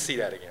just want them to see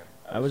that again.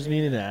 I was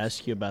meaning to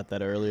ask you about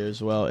that earlier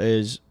as well.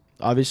 Is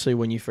obviously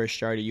when you first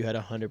started, you had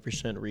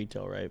 100%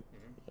 retail, right?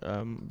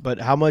 Mm-hmm. But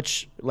how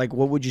much, like,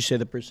 what would you say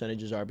the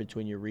percentages are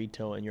between your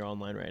retail and your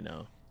online right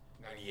now?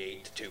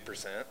 98 to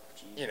 2%.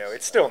 You know,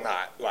 it's still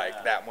not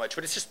like that much,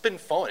 but it's just been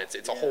fun.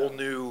 It's a whole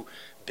new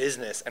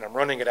business, and I'm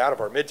running it out of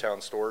our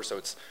Midtown store,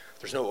 so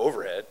there's no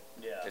overhead.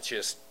 Yeah. It's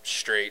just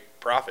straight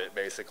profit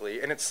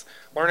basically, and it's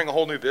learning a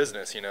whole new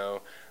business. You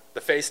know,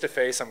 the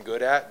face-to-face I'm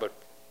good at, but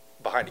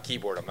behind a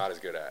keyboard I'm not as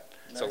good at.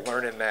 So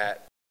learning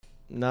that.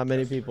 Not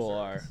many people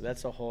are.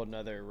 That's a whole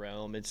nother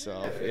realm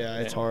itself. Yeah,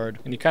 it's hard.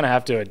 And you kind of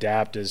have to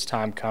adapt as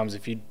time comes.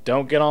 If you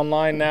don't get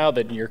online now,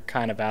 then you're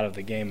kind of out of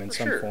the game in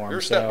some form. You're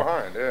a step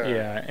behind,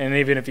 Yeah, and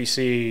even if you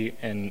see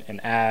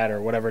an ad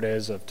or whatever it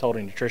is of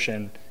Total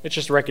Nutrition, it's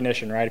just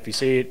recognition, right? If you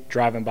see it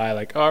driving by,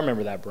 like, oh, I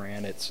remember that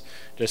brand. It's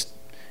just,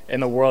 in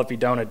the world, if you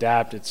don't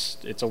adapt,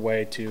 it's a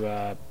way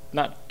to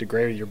not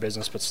degrade your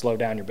business, but slow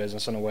down your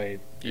business in a way.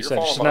 You're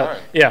falling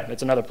behind.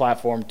 It's another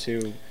platform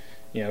to,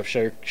 you know,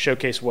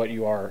 showcase what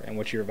you are and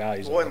what your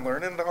values are. Well, and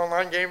learning the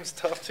online game is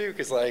tough too,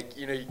 because, like,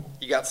 you know,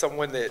 you got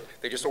someone that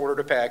they just ordered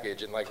a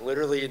package, and like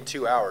literally in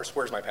 2 hours,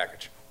 where's my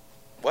package?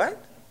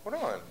 What? Hold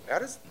on.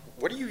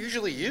 What do you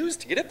usually use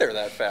to get it there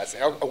that fast?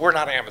 We're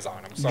not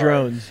Amazon. I'm sorry.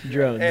 Drones.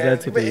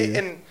 That's what they use.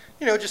 And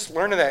you know, just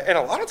learning that. And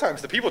a lot of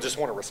times the people just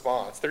want a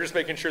response. They're just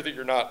making sure that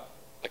you're not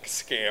like a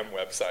scam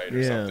website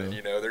or something.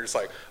 You know, they're just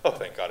like, oh,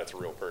 thank God it's a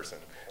real person.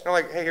 And I'm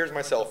like, hey, here's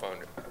my cell phone.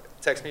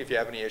 Text me if you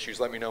have any issues.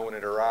 Let me know when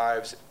it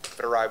arrives. If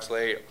it arrives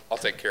late, I'll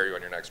take care of you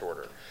on your next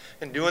order.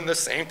 And doing the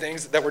same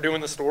things that we're doing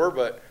in the store,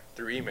 but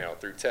through email,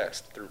 through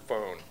text, through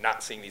phone,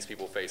 not seeing these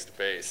people face to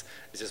face,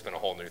 it's just been a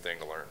whole new thing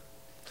to learn.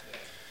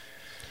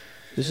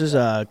 This is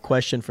a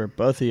question for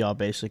both of y'all,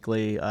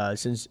 basically.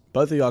 Since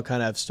both of y'all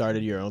kind of have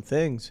started your own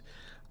things,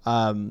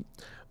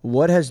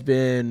 what has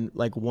been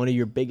like one of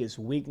your biggest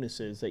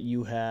weaknesses that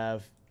you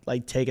have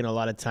like taken a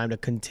lot of time to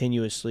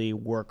continuously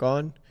work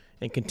on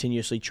and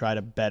continuously try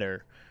to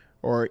better?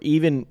 Or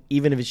even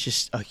if it's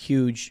just a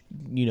huge,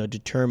 you know,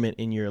 determinant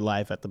in your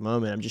life at the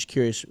moment. I'm just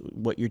curious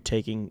what you're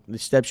taking, the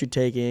steps you're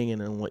taking,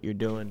 and then what you're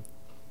doing.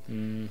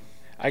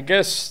 I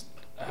guess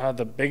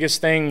the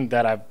biggest thing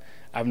that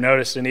I've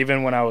noticed, and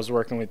even when I was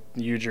working with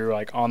you, Drew,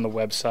 like on the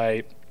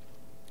website,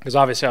 because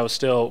obviously I was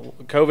still,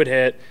 COVID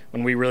hit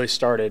when we really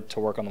started to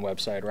work on the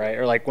website, right?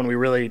 Or like when we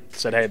really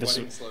said, hey, this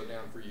is slow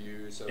down for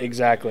you. So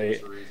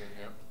exactly.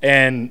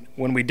 And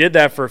when we did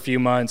that for a few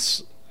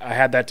months, I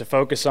had that to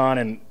focus on,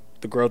 and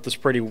the growth was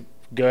pretty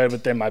good.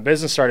 But then my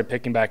business started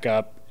picking back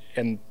up,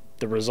 and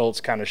the results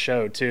kind of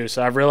showed too.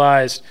 So I've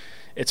realized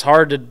it's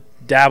hard to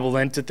dabble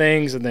into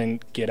things and then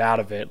get out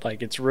of it.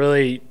 Like, it's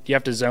really, you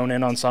have to zone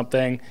in on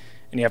something,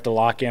 and you have to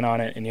lock in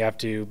on it, and you have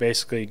to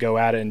basically go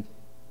at it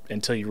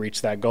until you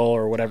reach that goal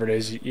or whatever it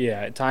is.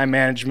 Yeah, time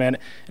management.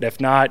 And if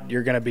not,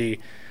 you're going to be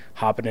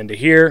hopping into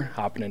here,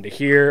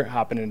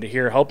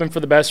 hoping for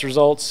the best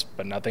results,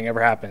 but nothing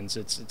ever happens.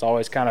 It's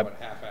always kind of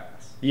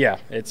half-ass. Yeah,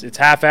 it's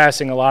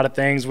half-assing a lot of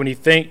things. When you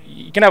think,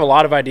 you can have a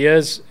lot of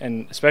ideas,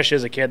 and especially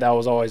as a kid, that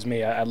was always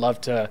me. I love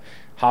to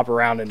hop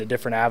around into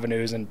different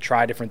avenues and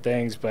try different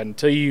things, but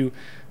until you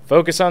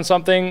focus on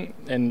something,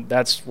 and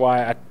that's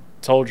why I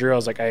told Drew, I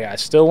was like, hey, I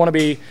still want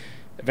to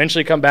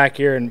eventually come back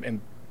here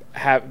and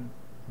have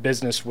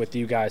business with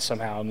you guys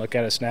somehow, and look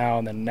at us now,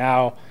 and then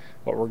now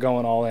what we're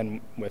going all in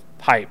with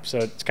HYP. So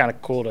it's kind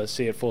of cool to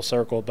see it full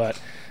circle.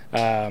 But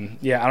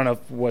yeah, I don't know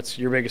what's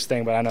your biggest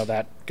thing, but I know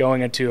that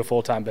going into a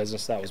full-time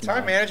business, that was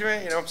time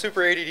management. You know, I'm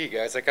super ADD,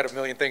 guys. I got a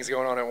million things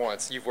going on at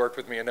once. You've worked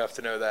with me enough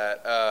to know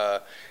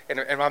that. And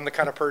I'm the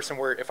kind of person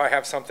where if I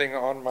have something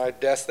on my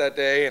desk that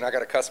day and I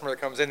got a customer that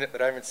comes in that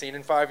I haven't seen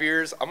in 5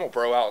 years, I'm gonna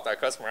bro out with that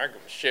customer. I don't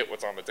give a shit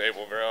what's on the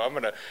table, bro.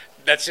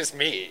 That's just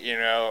me. You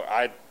know,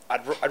 I'd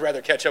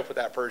rather catch up with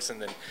that person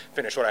than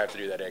finish what I have to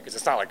do that day, because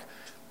it's not like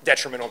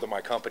detrimental to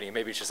my company.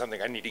 Maybe it's just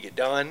something I need to get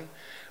done.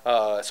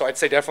 So I'd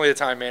say definitely the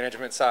time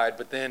management side.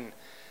 But then,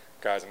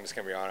 guys, I'm just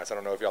going to be honest. I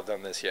don't know if y'all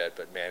done this yet,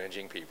 but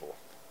managing people.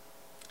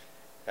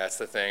 That's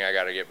the thing I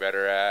got to get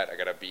better at. I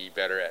got to be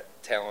better at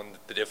telling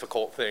the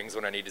difficult things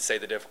when I need to say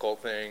the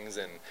difficult things.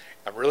 And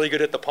I'm really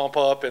good at the pump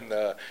up and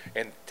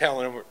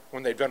telling them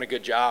when they've done a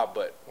good job.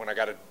 But when I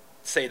got to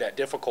say that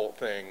difficult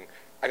thing,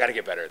 I got to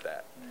get better at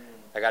that.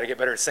 I got to get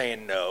better at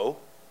saying no,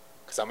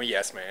 because I'm a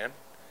yes man.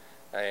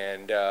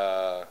 And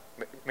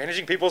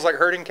managing people is like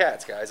herding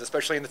cats, guys,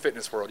 especially in the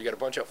fitness world. You got a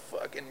bunch of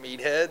fucking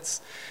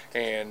meatheads,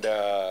 and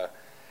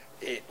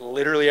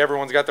literally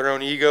everyone's got their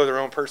own ego, their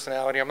own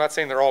personality. I'm not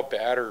saying they're all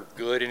bad or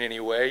good in any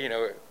way. You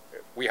know,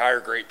 we hire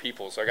great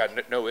people, so I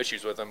got no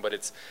issues with them. But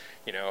it's,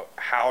 you know,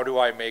 how do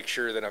I make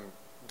sure that I'm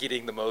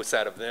getting the most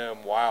out of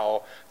them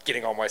while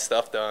getting all my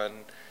stuff done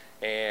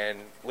and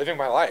living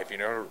my life, you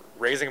know,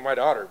 raising my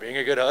daughter, being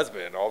a good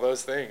husband, all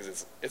those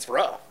things. It's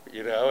rough,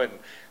 you know, and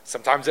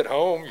sometimes at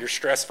home you're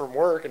stressed from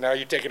work and now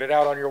you're taking it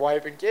out on your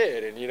wife and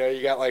kid, and, you know,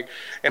 you got like,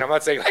 and I'm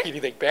not saying like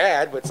anything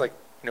bad, but it's like,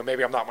 you know,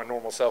 maybe I'm not my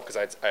normal self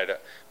because I had a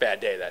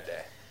bad day that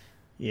day.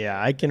 Yeah,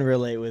 I can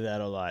relate with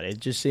that a lot. It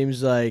just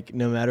seems like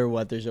no matter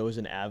what, there's always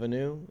an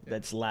avenue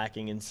that's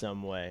lacking in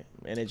some way,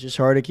 and it's just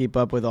hard to keep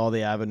up with all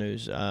the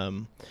avenues.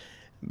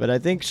 But I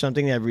think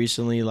something that I've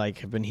recently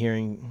have been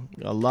hearing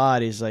a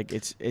lot is like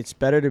it's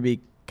better to be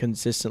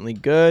consistently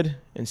good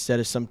instead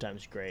of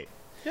sometimes great.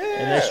 Yeah.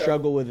 And I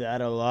struggle with that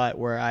a lot,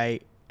 where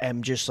I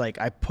am just like,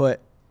 I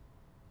put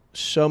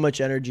so much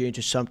energy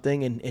into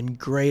something and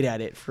great at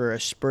it for a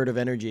spurt of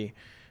energy.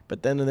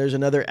 But then there's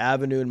another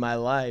avenue in my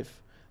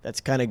life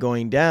that's kind of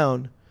going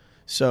down,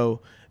 so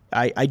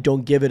I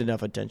don't give it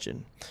enough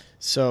attention.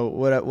 So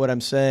what I'm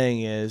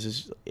saying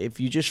is if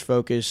you just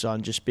focus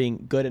on just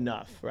being good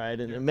enough, right?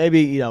 And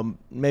maybe, you know,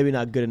 maybe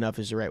not good enough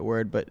is the right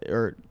word,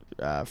 or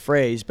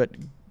phrase, but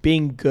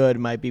being good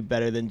might be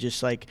better than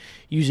just like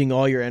using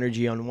all your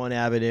energy on one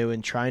avenue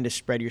and trying to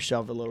spread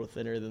yourself a little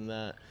thinner than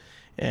that.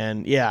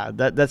 And yeah,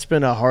 that's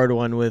been a hard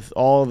one with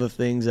all the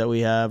things that we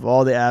have,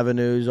 all the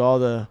avenues, all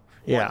the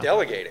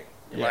delegating.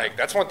 Yeah. Like,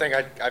 that's one thing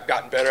I've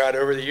gotten better at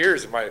over the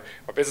years. And my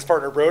business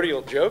partner, Brody,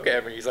 will joke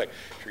at me. He's like,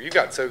 sure, you've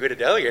gotten so good at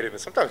delegating,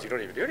 but sometimes you don't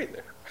even do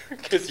anything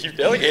because you've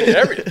delegated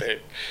everything.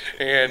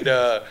 And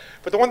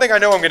but the one thing I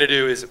know I'm going to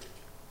do is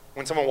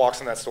when someone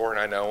walks in that store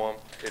and I know them,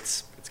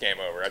 it's game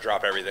over. I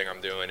drop everything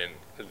I'm doing, and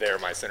they're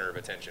my center of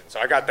attention. So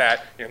I got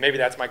that. You know, maybe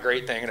that's my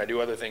great thing, and I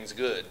do other things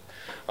good.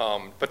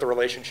 But the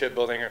relationship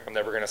building, I'm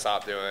never going to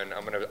stop doing.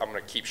 I'm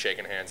gonna keep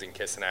shaking hands and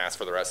kissing ass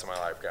for the rest of my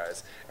life,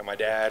 guys. And my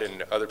dad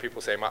and other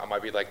people say I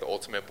might be like the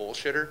ultimate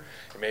bullshitter,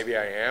 and maybe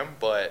I am,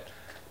 but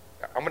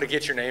I'm gonna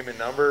get your name and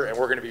number, and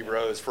we're gonna be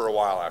bros for a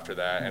while after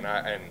that.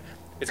 And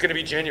it's gonna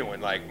be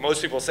genuine. Like,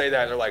 most people say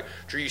that, they're like,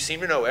 Drew, you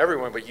seem to know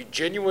everyone, but you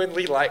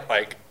genuinely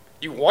like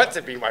you want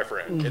to be my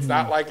friend. Mm-hmm. It's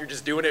not like you're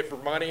just doing it for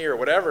money or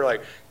whatever.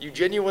 Like, you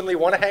genuinely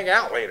want to hang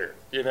out later,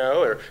 you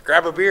know, or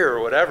grab a beer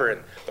or whatever.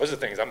 And those are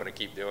things I'm going to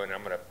keep doing.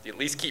 I'm going to at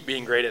least keep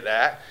being great at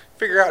that.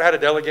 Figure out how to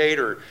delegate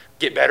or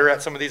get better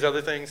at some of these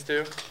other things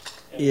too.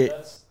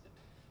 Yeah.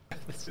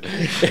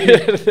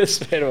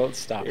 This man won't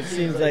stop. It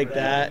seems like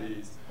that.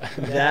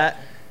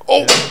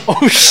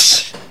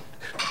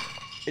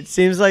 It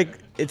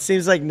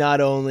seems like not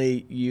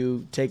only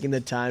you taking the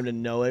time to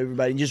know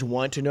everybody, you just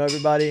want to know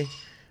everybody,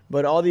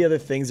 but all the other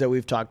things that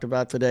we've talked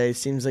about today,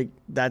 seems like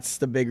that's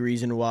the big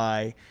reason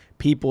why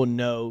people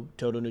know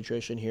Total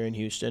Nutrition here in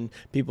Houston.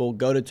 People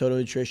go to Total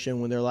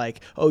Nutrition when they're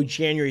like, oh,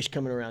 January's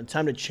coming around,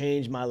 time to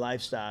change my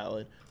lifestyle.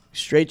 And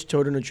straight to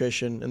Total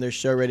Nutrition, and they're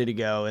so ready to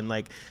go. And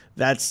like,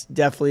 that's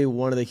definitely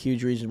one of the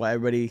huge reasons why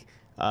everybody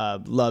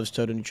loves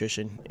Total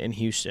Nutrition in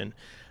Houston.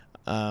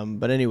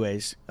 But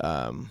anyways,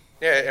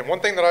 Yeah, and one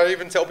thing that I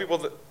even tell people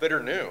that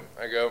are new,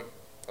 I go,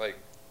 like,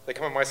 they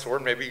come in my store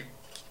and maybe you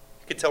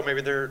could tell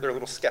maybe they're a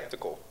little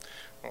skeptical.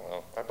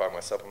 Well, I buy my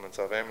supplements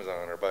off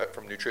Amazon or buy it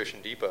from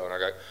Nutrition Depot, and I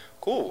go,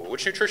 cool,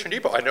 which Nutrition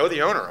Depot? I know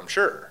the owner, I'm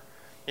sure.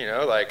 You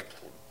know, like,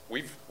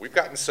 we've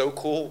gotten so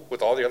cool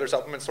with all the other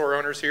supplement store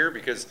owners here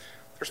because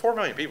there's 4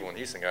 million people in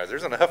Houston, guys.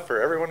 There's enough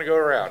for everyone to go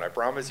around. I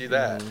promise you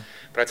that.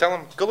 But I tell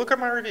them, go look at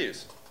my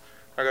reviews.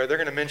 I go, they're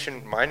going to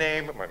mention my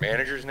name, my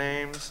manager's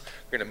names.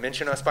 They're going to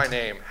mention us by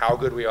name, how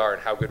good we are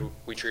and how good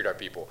we treat our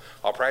people.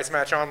 I'll price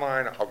match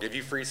online. I'll give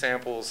you free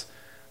samples.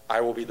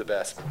 I will be the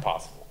best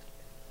possible.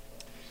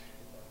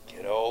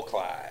 Good old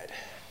Clyde.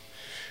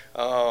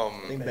 I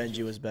think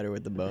Benji was better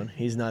with the bone.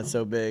 He's not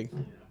so big.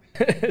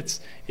 I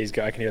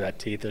can hear that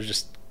teeth. They're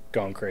just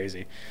going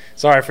crazy.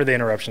 Sorry for the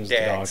interruptions with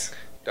the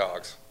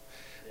dogs.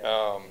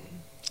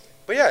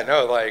 But yeah,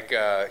 no, like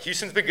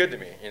Houston's been good to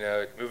me. You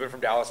know, moving from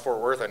Dallas-Fort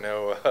Worth, I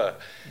know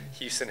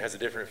Houston has a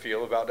different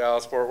feel about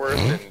Dallas-Fort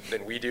Worth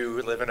than we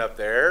do living up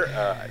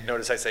there.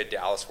 Notice I say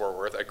Dallas-Fort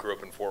Worth. I grew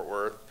up in Fort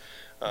Worth.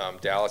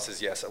 Dallas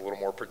is, yes, a little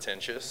more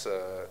pretentious,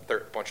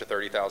 bunch of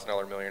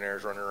 $30,000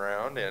 millionaires running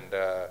around, and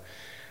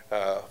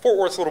Fort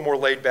Worth's a little more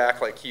laid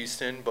back like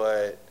Houston,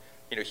 but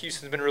you know,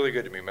 Houston's been really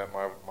good to me. Met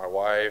my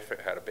wife,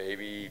 had a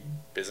baby,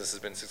 business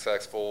has been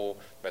successful,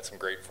 met some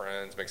great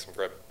friends, make some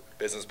great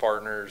business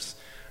partners.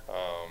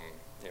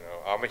 You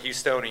know, I'm a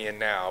Houstonian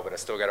now, but I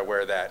still got to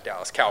wear that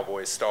Dallas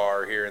Cowboys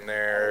star here and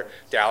there,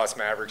 Dallas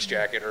Mavericks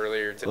jacket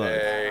earlier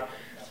today.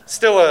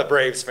 Still a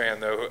Braves fan,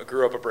 though. I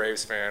grew up a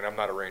Braves fan. I'm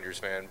not a Rangers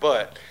fan.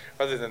 But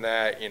other than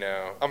that, you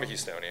know, I'm a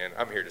Houstonian.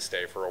 I'm here to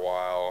stay for a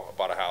while. I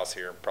bought a house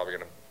here. I'm probably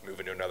going to move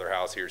into another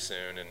house here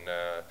soon, and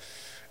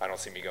I don't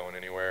see me going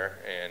anywhere.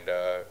 And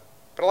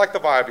but I like the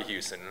vibe of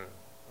Houston.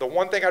 The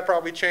one thing I'd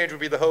probably change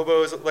would be the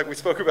hobos, like we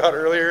spoke about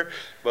earlier.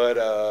 But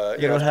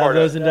you don't have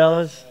those in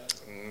Dallas?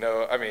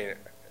 No, I mean,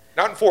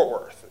 not in Fort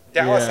Worth.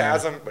 Dallas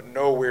has them, but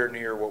nowhere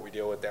near what we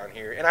deal with down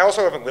here. And I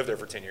also haven't lived there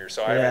for 10 years,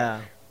 so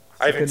I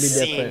haven't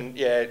seen.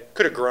 Yeah, it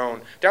could have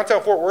grown.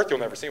 Downtown Fort Worth, you'll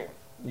never see one.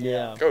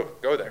 Yeah.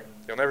 Go there.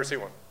 You'll never see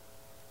one,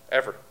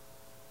 ever.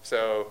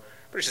 So,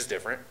 but it's just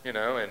different, you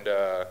know. And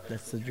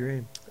that's the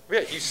dream.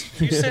 Yeah,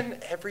 Houston,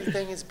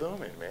 everything is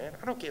booming, man.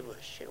 I don't give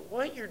a shit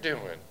what you're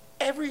doing.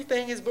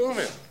 Everything is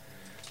booming.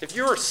 If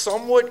you are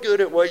somewhat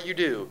good at what you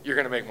do, you're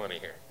going to make money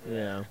here.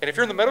 Yeah. And if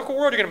you're in the medical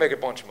world, you're going to make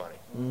a bunch of money.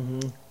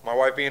 Mm-hmm. My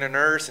wife being a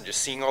nurse and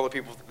just seeing all the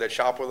people that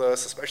shop with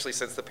us, especially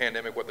since the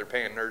pandemic, what they're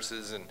paying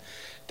nurses and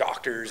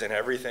doctors and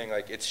everything,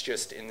 like it's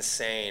just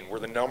insane. We're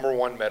the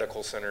 #1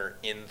 medical center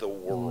in the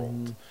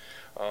world.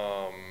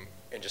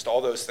 And just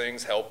all those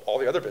things help all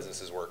the other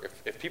businesses work.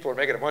 If people are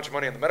making a bunch of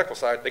money on the medical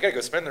side, they got to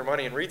go spend their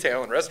money in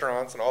retail and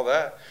restaurants and all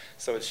that.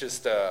 So it's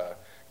just,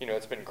 you know,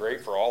 it's been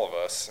great for all of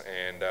us.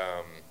 And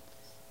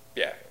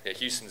yeah,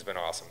 Houston's been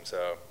awesome.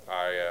 So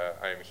I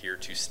am here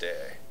to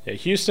stay. Yeah,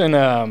 Houston,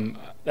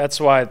 that's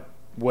why I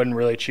wouldn't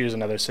really choose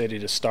another city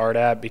to start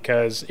at,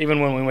 because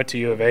even when we went to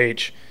U of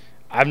H,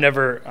 I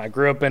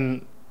grew up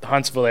in the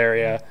Huntsville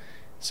area.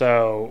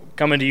 So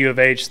coming to U of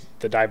H,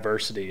 the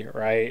diversity,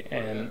 right?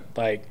 And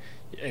like,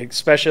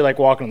 especially like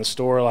walking in the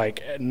store,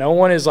 like no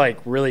one is like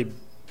really,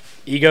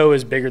 ego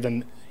is bigger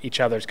than each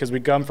other's, because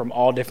we come from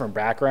all different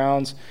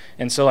backgrounds,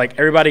 and so like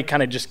everybody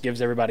kind of just gives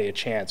everybody a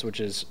chance, which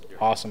is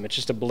awesome. It's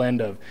just a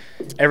blend of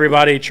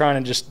everybody trying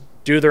to just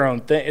do their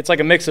own thing. It's like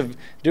a mix of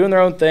doing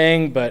their own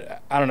thing,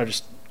 but I don't know,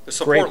 just the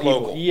support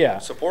local. Yeah,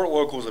 support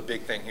local is a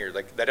big thing here.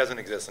 Like that doesn't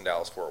exist in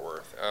Dallas-Fort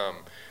Worth.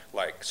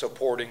 Like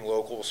supporting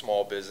local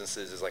small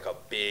businesses is like a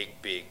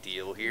big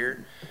deal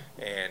here,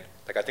 and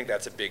like I think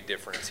that's a big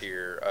difference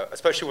here,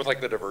 especially with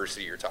like the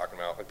diversity you're talking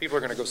about. Like people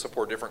are going to go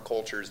support different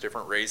cultures,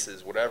 different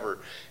races, whatever,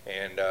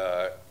 and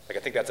like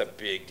I think that's a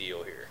big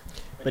deal here.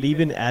 But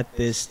even at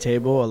this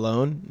table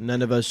alone,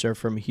 none of us are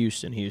from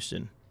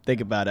Houston.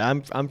 Think about it.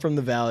 I'm from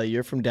the Valley.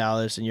 You're from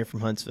Dallas, and you're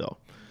from Huntsville.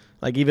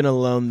 Like even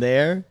alone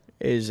there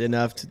is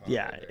enough to,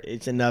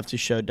 it's enough to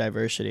show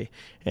diversity.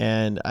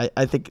 And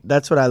I think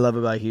that's what I love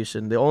about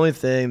Houston. The only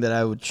thing that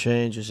I would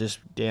change is just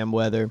damn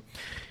weather.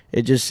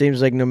 It just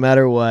seems like no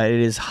matter what, it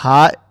is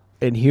hot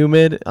and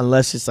humid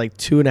unless it's like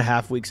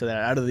 2.5 weeks of that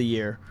out of the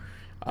year.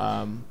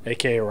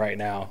 AKA right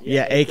now.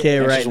 Yeah, AKA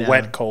right now. It's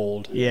wet,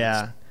 cold.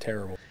 Yeah. It's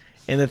terrible.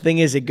 And the thing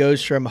is, it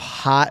goes from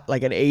hot,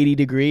 like an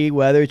 80-degree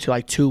weather, to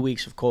like 2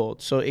 weeks of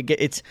cold. So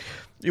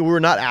we're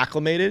not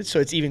acclimated, so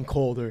it's even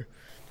colder.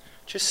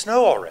 Just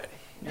snow already.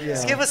 Yeah.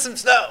 Just give us some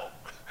snow.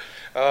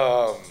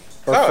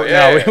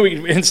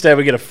 Instead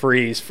we get a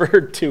freeze for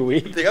 2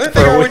 weeks. The other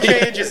thing I would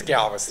change is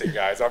Galveston,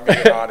 guys. I'm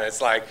being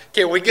honest. Like,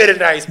 can we get a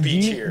nice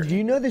beach here? Do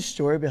you know the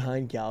story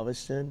behind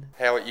Galveston?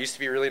 How it used to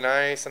be really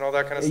nice and all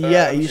that kind of stuff?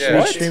 Yeah, it used to be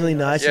extremely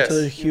nice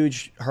until a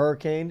huge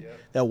hurricane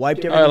that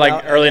wiped everything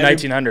out. Early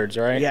 1900s,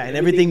 right? Yeah, and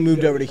everything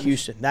moved over to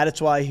Houston. That's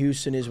why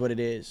Houston is what it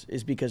is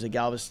because of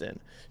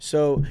Galveston.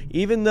 So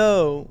even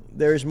though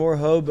there's more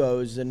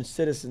hobos than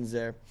citizens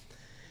there,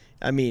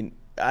 I mean,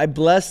 I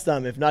bless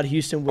them. If not,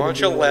 Houston would.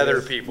 Bunch of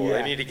leather people. Yeah.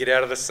 They need to get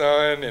out of the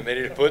sun, and they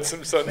need to put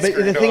some sunscreen.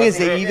 But the thing is,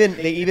 they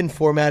even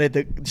formatted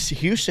the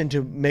Houston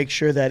to make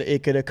sure that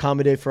it could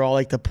accommodate for all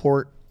like the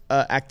port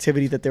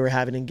activity that they were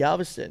having in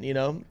Galveston. You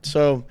know,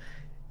 so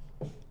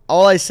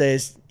all I say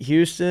is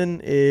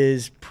Houston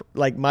is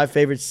like my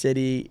favorite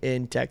city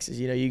in Texas.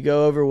 You know, you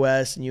go over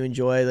west and you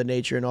enjoy the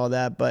nature and all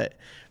that, but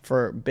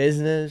for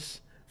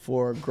business,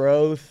 for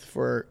growth,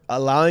 for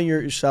allowing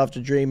yourself to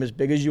dream as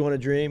big as you want to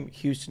dream,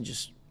 Houston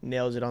just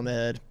nails it on the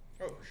head.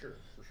 Oh, for sure.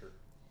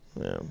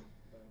 Yeah.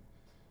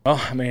 Well,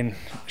 I mean,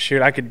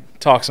 shoot, I could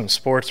talk some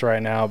sports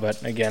right now,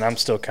 but again, I'm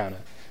still kind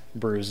of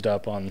bruised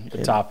up on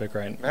the topic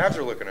right now. Mavs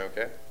are looking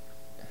okay.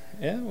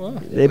 Yeah, well,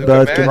 they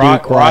both can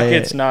be quiet.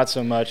 Rockets not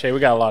so much. Hey, we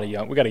got a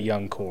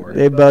young core.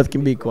 They both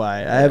can be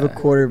quiet. I have a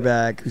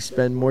quarterback who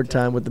spends more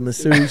time with the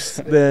masseuse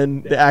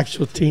than the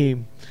actual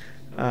team.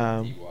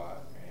 Yeah,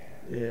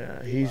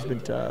 he's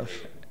been tough.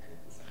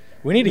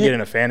 We need to get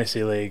in a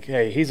fantasy league.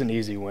 Hey, he's an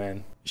easy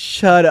win.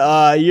 Shut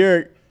up.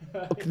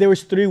 There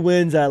was 3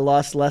 wins. I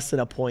lost less than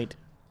a point.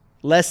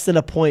 Less than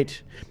a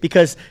point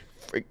because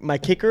my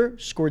kicker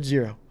scored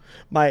 0.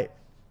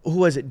 Who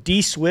was it?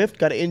 D Swift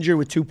got injured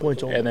with 2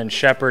 points only. And then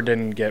Shepard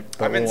didn't get.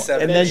 I'm in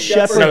 7. And then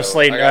Shepard. No,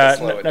 Slayton.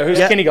 No, who's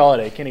Kenny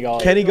Galladay? Kenny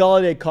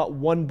Galladay caught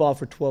 1 ball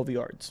for 12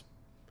 yards.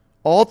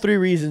 All 3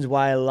 reasons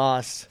why I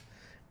lost,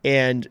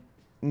 and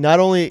not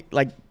only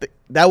like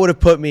that would have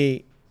put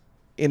me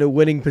in a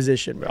winning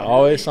position, bro.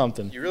 Always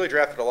something. You really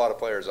drafted a lot of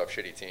players off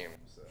shitty teams.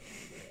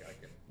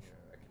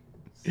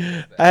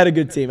 I had a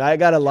good team. I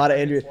got a lot of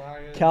injuries.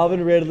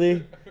 Calvin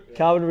Ridley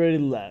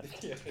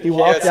left. He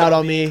walked out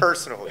on me.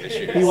 Personal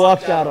issues. He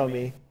walked out on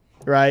me,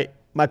 right?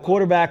 My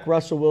quarterback,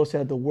 Russell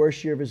Wilson, had the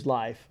worst year of his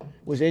life.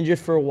 Was injured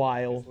for a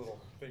while.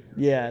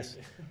 Yes.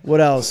 What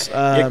else?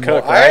 I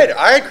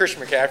had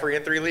Christian McCaffrey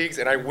in 3 leagues,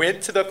 and I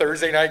went to the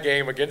Thursday night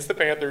game against the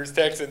Panthers,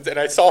 Texans, and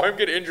I saw him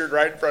get injured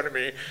right in front of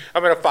me.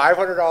 I'm in a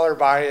 $500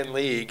 buy-in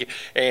league,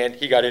 and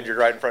he got injured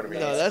right in front of me.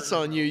 No, that's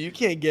on you. You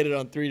can't get it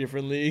on 3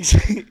 different leagues.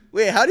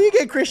 Wait, how do you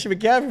get Christian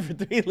McCaffrey for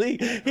 3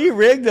 leagues? He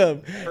rigged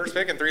them. First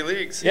pick in 3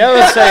 leagues. Yeah,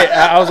 let's say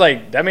I was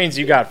like, that means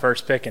you got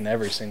first pick in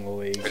every single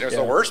league. But it was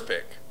the worst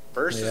pick.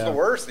 First is the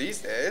worst these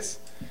days.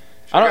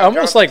 I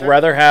almost like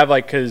rather have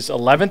because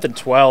 11th and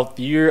 12th,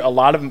 a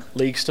lot of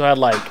leagues still had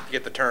like you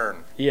get the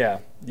turn. Yeah,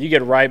 you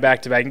get right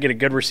back to back and get a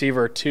good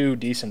receiver or 2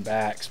 decent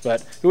backs.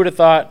 But who would have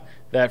thought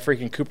that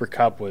freaking Cooper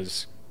Kupp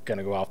was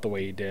gonna go off the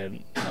way he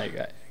did?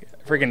 Like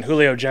freaking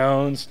Julio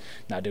Jones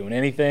not doing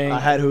anything. I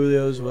had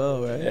Julio as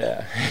well, right?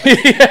 Yeah.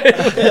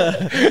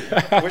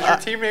 Was your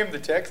team named the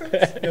Texans?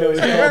 No,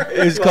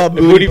 it was called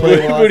Booty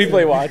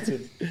Play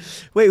Watson.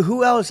 Wait,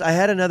 who else? I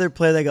had another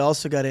player that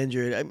also got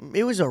injured.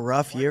 It was a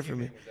rough year for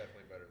me.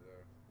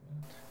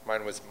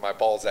 Mine was my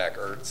Balzac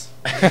Ertz.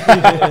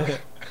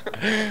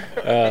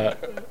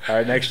 All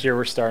right, next year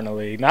we're starting a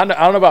league. I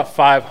don't know about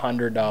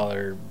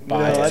 $500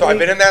 buy. So I've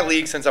been in that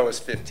league since I was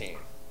 15.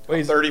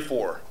 I'm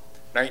 34,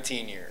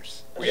 19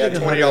 years. We had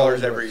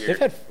 $20 every year.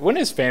 When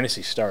does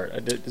fantasy start?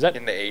 Is that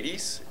in the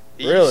 80s?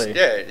 Really?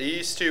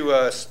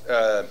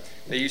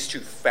 They used to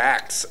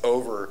fax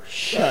over.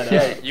 Shut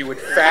up. You would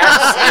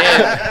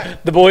fax in.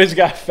 The boys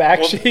got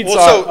fact sheets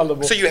on the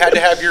board. So you had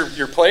to have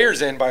your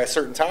players in by a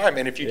certain time,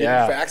 and if you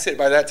didn't fax it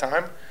by that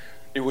time,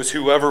 it was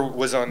whoever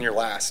was on your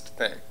last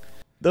thing.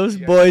 Those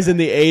boys in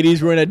the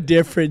 80s were in a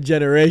different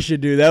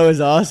generation, dude. That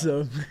was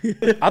awesome.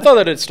 I thought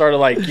that it started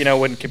like,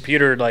 when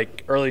computer,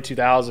 like early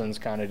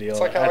 2000s kind of deal. It's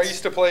like how I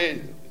used to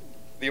play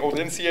the old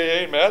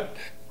NCAA and Madden.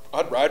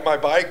 I'd ride my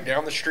bike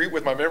down the street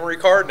with my memory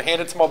card and hand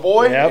it to my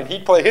boy, and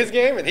he'd play his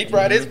game, and he'd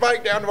ride his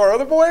bike down to our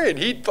other boy, and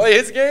he'd play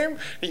his game.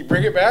 He'd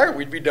bring it back, and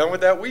we'd be done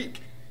with that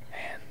week.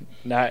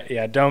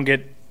 Don't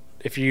get –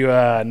 if you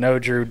know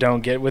Drew,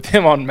 don't get with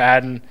him on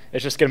Madden.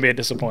 It's just going to be a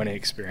disappointing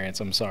experience.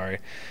 I'm sorry.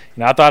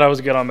 I thought I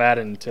was good on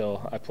Madden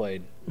until I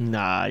played.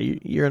 Nah,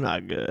 you're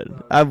not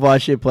good. I've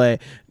watched you play.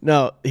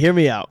 No, hear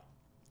me out.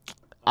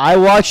 I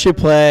watched you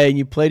play, and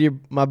you played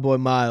my boy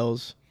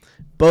Miles.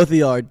 Both of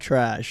y'all are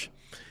trash.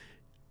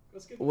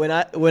 When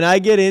I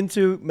get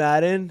into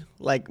Madden,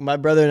 like my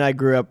brother and I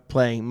grew up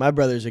playing. My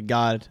brother's a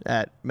god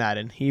at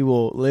Madden. He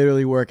will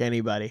literally work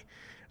anybody.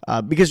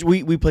 Because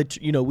we played,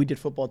 we did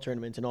football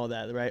tournaments and all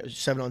that, right?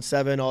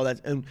 7-on-7, all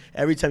that. And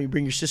every time you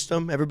bring your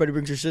system, everybody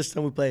brings their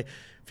system. We play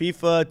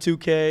FIFA,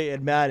 2K,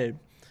 and Madden.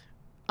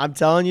 I'm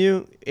telling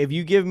you, if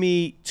you give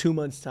me 2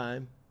 months'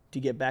 time to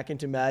get back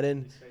into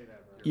Madden,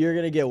 you're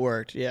going to get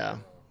worked. Yeah.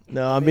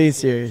 No, I'm being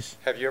serious.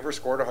 Have you ever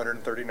scored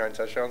 139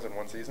 touchdowns in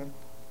one season?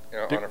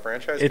 On a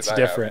franchise? It's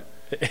different.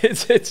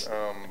 It's.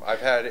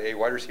 I've had a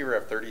wide receiver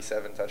have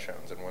 37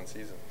 touchdowns in one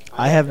season.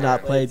 I have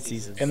not played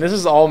seasons. And this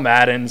is all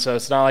Madden, so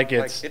it's not like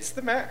it's. It's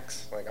the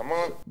max. I'm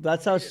on.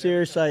 That's how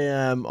serious I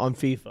am on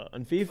FIFA.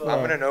 On FIFA,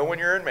 I'm gonna know when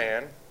you're in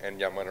man,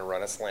 and I'm gonna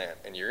run a slant,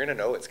 and you're gonna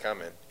know it's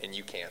coming, and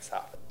you can't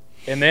stop it.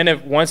 And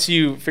then once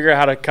you figure out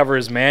how to cover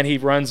his man, he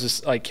runs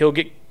this he'll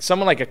get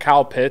someone like a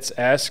Kyle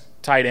Pitts-esque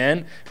tight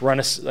end, run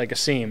a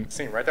seam.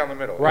 Seam right down the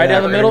middle. Right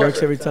down the middle. It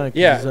works every time.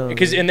 Yeah,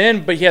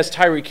 but he has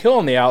Tyreek Hill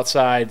on the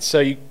outside, so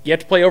you have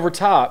to play over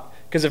top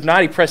Because if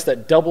not, he pressed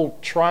that double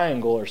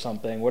triangle or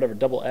something, whatever,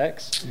 double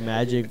X.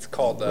 Magic. It's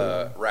called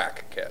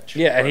rack catch.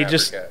 Yeah, and he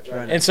just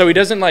and so he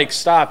doesn't like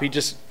stop. He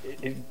just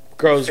it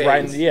goes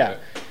right in. Yeah.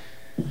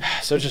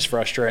 So it's just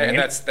frustrating. And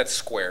that's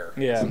square.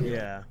 Yeah.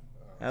 Yeah.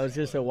 I was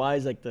just a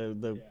wise like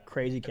the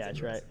crazy catch,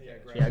 right?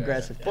 Yeah,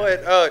 aggressive catch.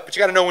 But you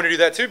got to know when to do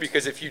that too,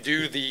 because if you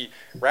do the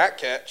rack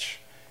catch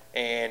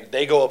and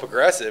they go up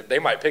aggressive, they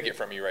might pick it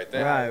from you right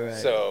then. Right.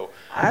 So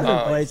I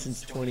haven't played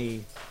since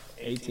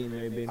 2018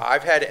 maybe.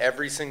 I've had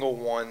every single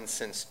one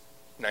since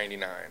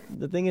 '99.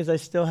 The thing is, I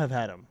still have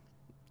had them.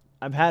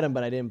 I've had them,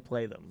 but I didn't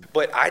play them.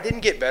 But I didn't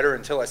get better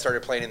until I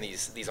started playing in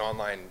these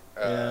online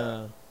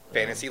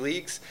fantasy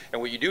leagues.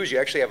 And what you do is you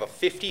actually have a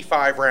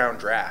 55-round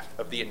draft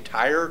of the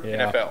entire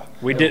NFL.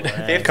 We did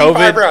 55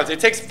 COVID. rounds. It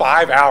takes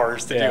 5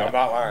 hours to do. I'm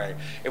not lying.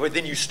 But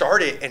then you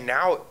start it, and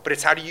now, but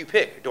it's how do you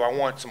pick? Do I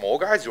want some old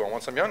guys? Do I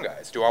want some young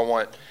guys? Do I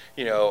want,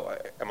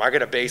 am I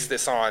going to base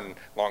this on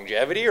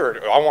longevity, or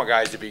do I want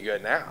guys to be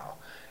good now?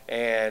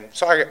 And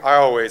so I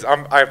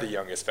have the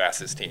youngest,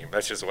 fastest team.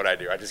 That's just what I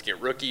do. I just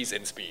get rookies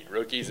and speed,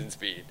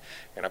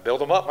 and I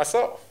build them up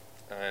myself.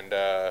 And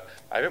I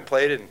haven't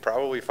played in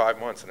probably 5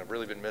 months, and I've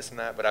really been missing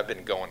that. But I've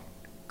been going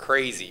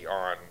crazy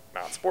on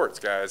not sports,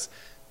 guys.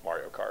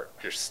 Mario Kart.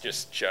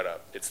 Just shut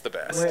up. It's the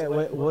best.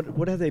 Wait,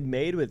 what have they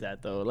made with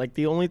that though? Like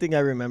the only thing I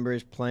remember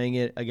is playing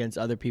it against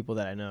other people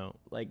that I know.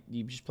 Like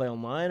you just play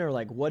online, or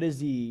like what is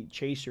the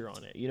chaser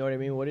on it? You know what I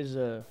mean? What is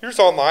You're just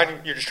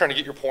online. You're just trying to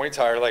get your points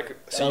higher. Like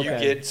so, okay.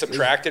 You get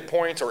subtracted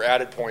points or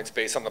added points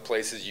based on the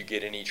places you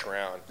get in each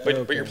round.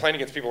 But you're playing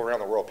against people around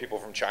the world, people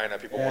from China,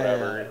 people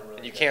whatever,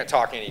 and you can't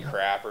talk any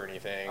crap or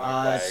anything.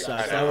 That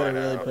sucks. I would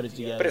really put it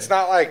together. But it's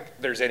not like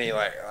there's any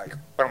like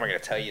what am I going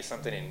to tell you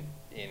something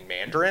in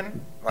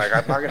Mandarin? Like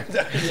I'm not gonna.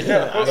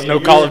 There's no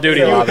Call of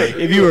Duty lobby.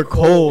 If you were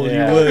cold, you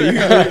would.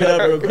 You could look it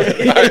up real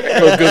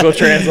quick. Google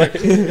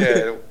Translate.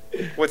 Yeah.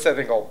 What's that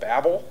thing called?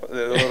 Babbel?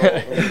 The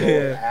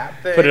little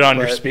app thing. Put it on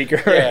your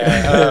speaker.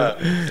 Yeah.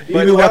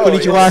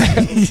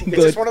 It's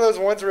just one of those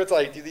ones where it's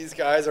like, dude, these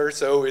guys are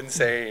so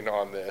insane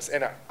on this.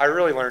 And I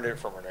really learned it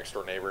from our next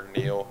door neighbor,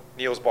 Neil.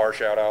 Neil's Bar,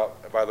 shout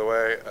out, by the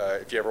way.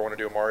 If you ever want to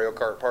do a Mario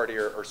Kart party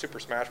or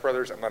Super Smash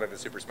Brothers, I'm not into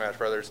Super Smash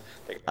Brothers.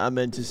 I'm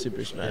into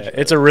Super Smash. Yeah,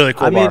 it's a really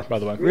cool bar, by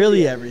the way.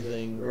 Really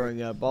everything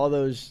growing up. All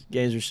those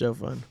games were so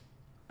fun.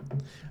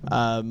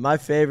 My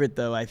favorite,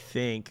 though, I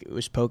think,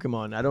 was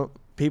Pokemon.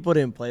 People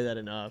didn't play that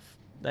enough.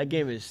 That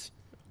game is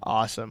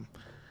awesome.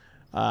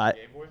 Game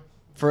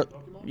Boy?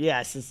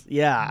 Yes,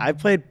 I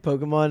played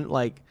Pokemon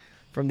like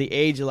from the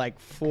age of like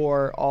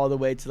 4 all the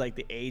way to like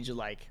the age of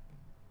like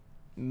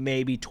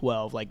maybe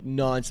 12, like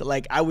nonstop.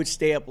 Like I would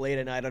stay up late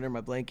at night under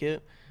my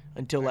blanket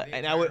until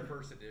I would.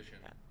 First edition.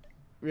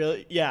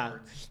 Really? Yeah.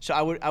 So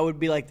I would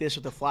be like this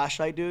with the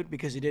flashlight, dude,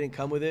 because it didn't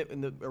come with it in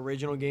the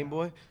original Game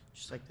Boy.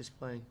 Just like this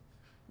playing.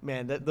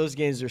 Man, those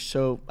games are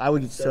so. I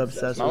would get so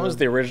obsessed with them. Mine was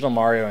the original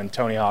Mario and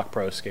Tony Hawk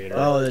Pro Skater.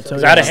 Oh, the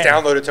Tony Hawk. I just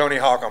downloaded Tony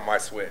Hawk on my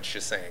Switch,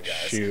 just saying, guys.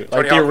 Shoot.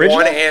 Tony Hawk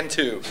 1 and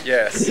 2,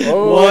 yes.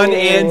 1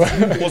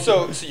 and 2. Well,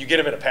 so you get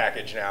them in a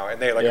package now,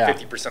 and they have like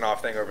a 50%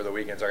 off thing over the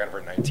weekend, so I got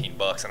them for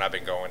 $19, and I've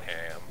been going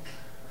ham.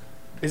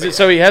 Is it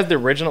so he has the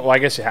original? Well, I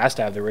guess he has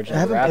to have the original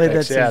graphics. I haven't played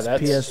that since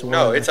PS1.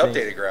 No, it's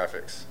updated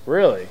graphics.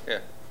 Really? Yeah.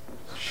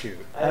 Shoot.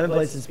 I haven't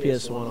played since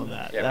PS1 on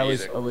that. Yeah, that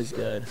was always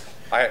good.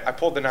 I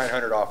pulled the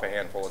 900 off a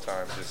handful of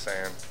times, just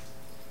saying.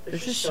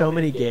 There's just so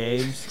many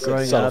games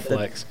growing up.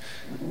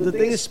 The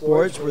thing is,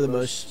 sports were the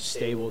most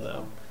stable,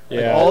 though.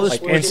 Yeah, all the like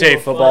sports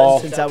NCAA football.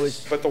 Since I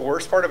was. But the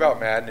worst part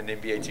about Madden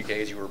and NBA 2K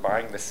is you were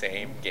buying the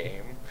same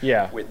game.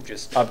 Yeah. With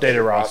just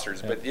updated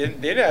rosters. Yeah. But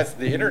as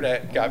the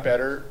internet got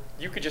better,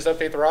 you could just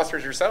update the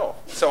rosters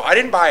yourself. So I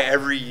didn't buy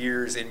every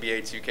year's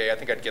NBA 2K. I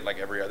think I'd get like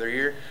every other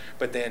year.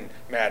 But then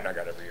Madden I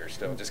got every year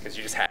still, just because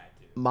you just had to.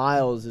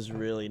 Miles is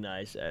really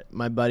nice.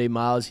 My buddy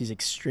Miles, he's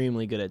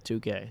extremely good at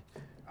 2K.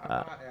 I'm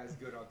not as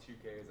good on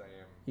 2K as I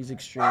am. He's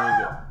extremely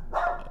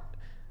good.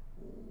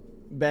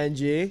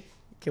 Benji,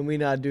 can we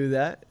not do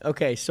that?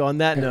 Okay, so on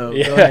that note,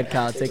 go ahead,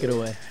 Kyle. Take it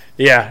away.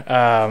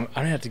 Yeah, I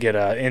don't have to get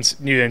a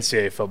new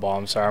NCAA football.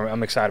 I'm sorry.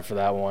 I'm excited for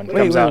that one.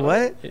 Wait,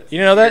 what? You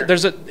know that?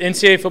 There's a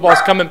NCAA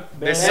football's coming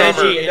this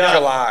summer,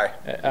 July.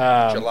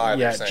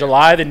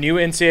 July, the new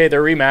NCAA,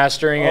 they're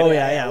remastering it. Oh,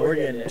 yeah, we're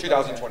getting it.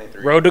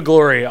 2023. Road to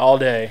Glory all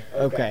day.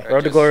 Okay.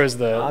 Road to Glory is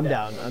the... I'm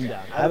down.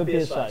 I have a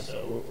PS5,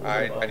 so...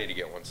 I need to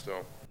get one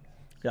still.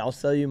 Yeah, I'll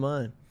sell you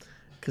mine.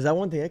 Because I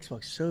want the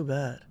Xbox so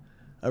bad.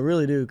 I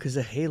really do, because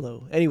of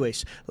Halo.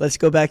 Anyways, let's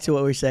go back to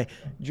what we were saying.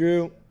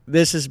 Drew,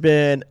 this has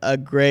been a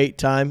great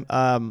time.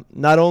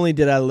 Not only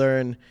did I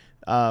learn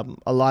a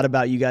lot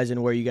about you guys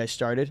and where you guys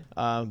started,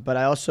 but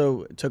I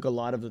also took a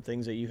lot of the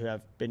things that you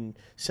have been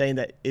saying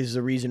that is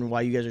the reason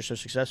why you guys are so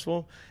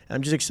successful. And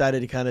I'm just excited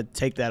to kind of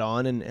take that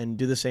on and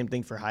do the same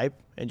thing for HYP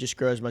and just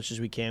grow as much as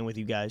we can with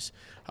you guys.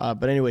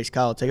 But anyways,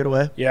 Kyle, take it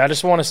away. Yeah, I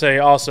just want to say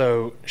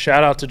also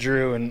shout out to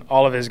Drew and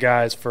all of his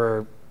guys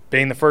for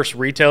being the first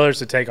retailers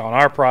to take on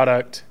our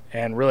product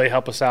and really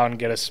help us out and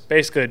get us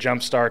basically a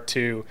jump start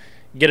to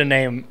get a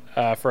name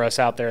for us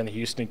out there in the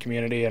Houston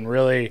community and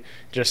really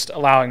just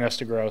allowing us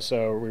to grow.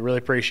 So we really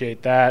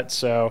appreciate that.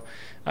 So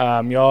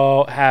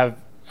y'all have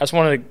 – I just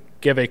wanted to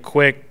give a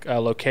quick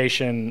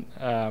location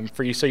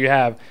for you. So you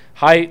have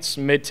Heights,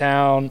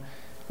 Midtown,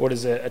 what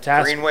is it?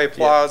 Greenway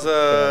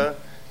Plaza,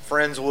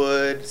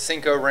 Friendswood,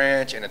 Cinco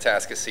Ranch, and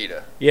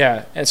Atascocita.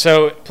 Yeah, and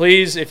so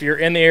please, if you're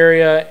in the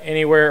area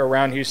anywhere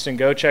around Houston,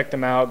 go check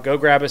them out. Go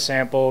grab a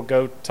sample.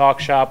 Go talk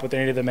shop with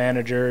any of the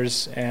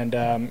managers, and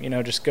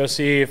just go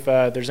see if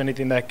there's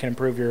anything that can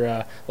improve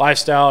your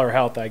lifestyle or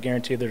health. I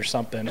guarantee there's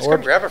something. Just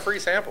come grab a free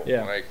sample.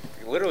 Yeah. Like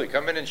literally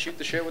come in and shoot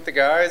the shit with the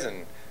guys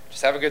and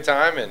just have a good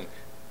time and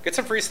get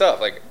some free stuff.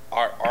 Like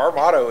our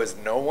motto is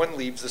no one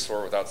leaves the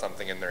store without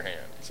something in their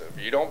hand. So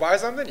if you don't buy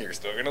something, you're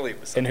still going to leave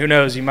with something. And who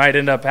knows, you might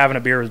end up having a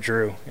beer with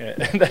Drew. Yeah,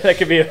 that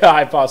could be a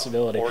high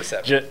possibility. Or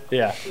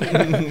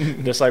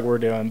 7. Just like we're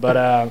doing.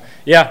 But,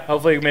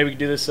 hopefully maybe we can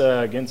do this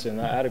again soon.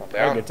 I had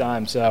a good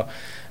time. So,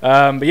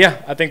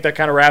 I think that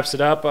kind of wraps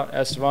it up.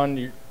 Esteban,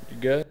 you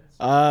good?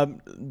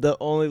 The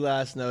only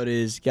last note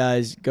is,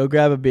 guys, go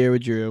grab a beer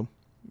with Drew.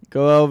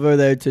 Go over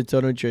there to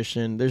Total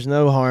Nutrition. There's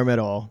no harm at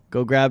all.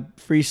 Go grab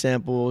free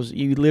samples.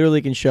 You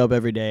literally can show up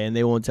every day, and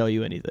they won't tell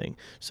you anything.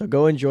 So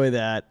go enjoy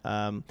that.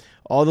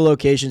 All the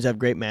locations have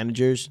great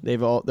managers.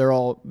 They're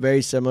all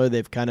very similar.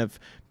 They've kind of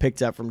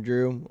picked up from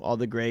Drew all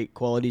the great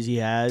qualities he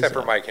has. Except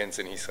for Mike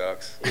Henson, he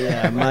sucks.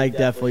 Yeah, Mike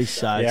definitely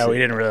sucks. Yeah, we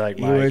didn't really like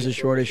Mike. He wears the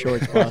shortest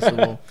shorts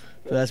possible.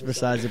 But that's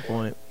besides the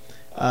point.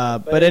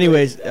 But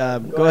anyways,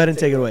 go ahead and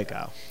take it away,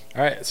 Kyle.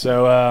 All right,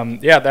 so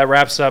that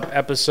wraps up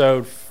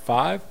episode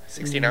 5.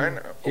 69?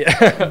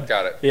 Yeah.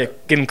 Got it. Yeah,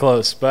 getting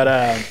close.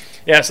 But,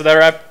 so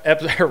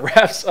that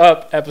wraps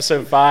up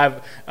episode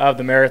 5 of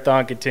the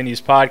Marathon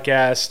Continues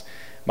podcast.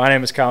 My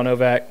name is Kyle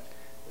Novak.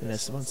 And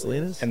Esteban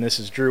Salinas. And this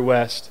is Drew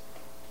West.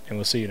 And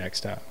we'll see you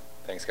next time.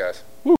 Thanks, guys.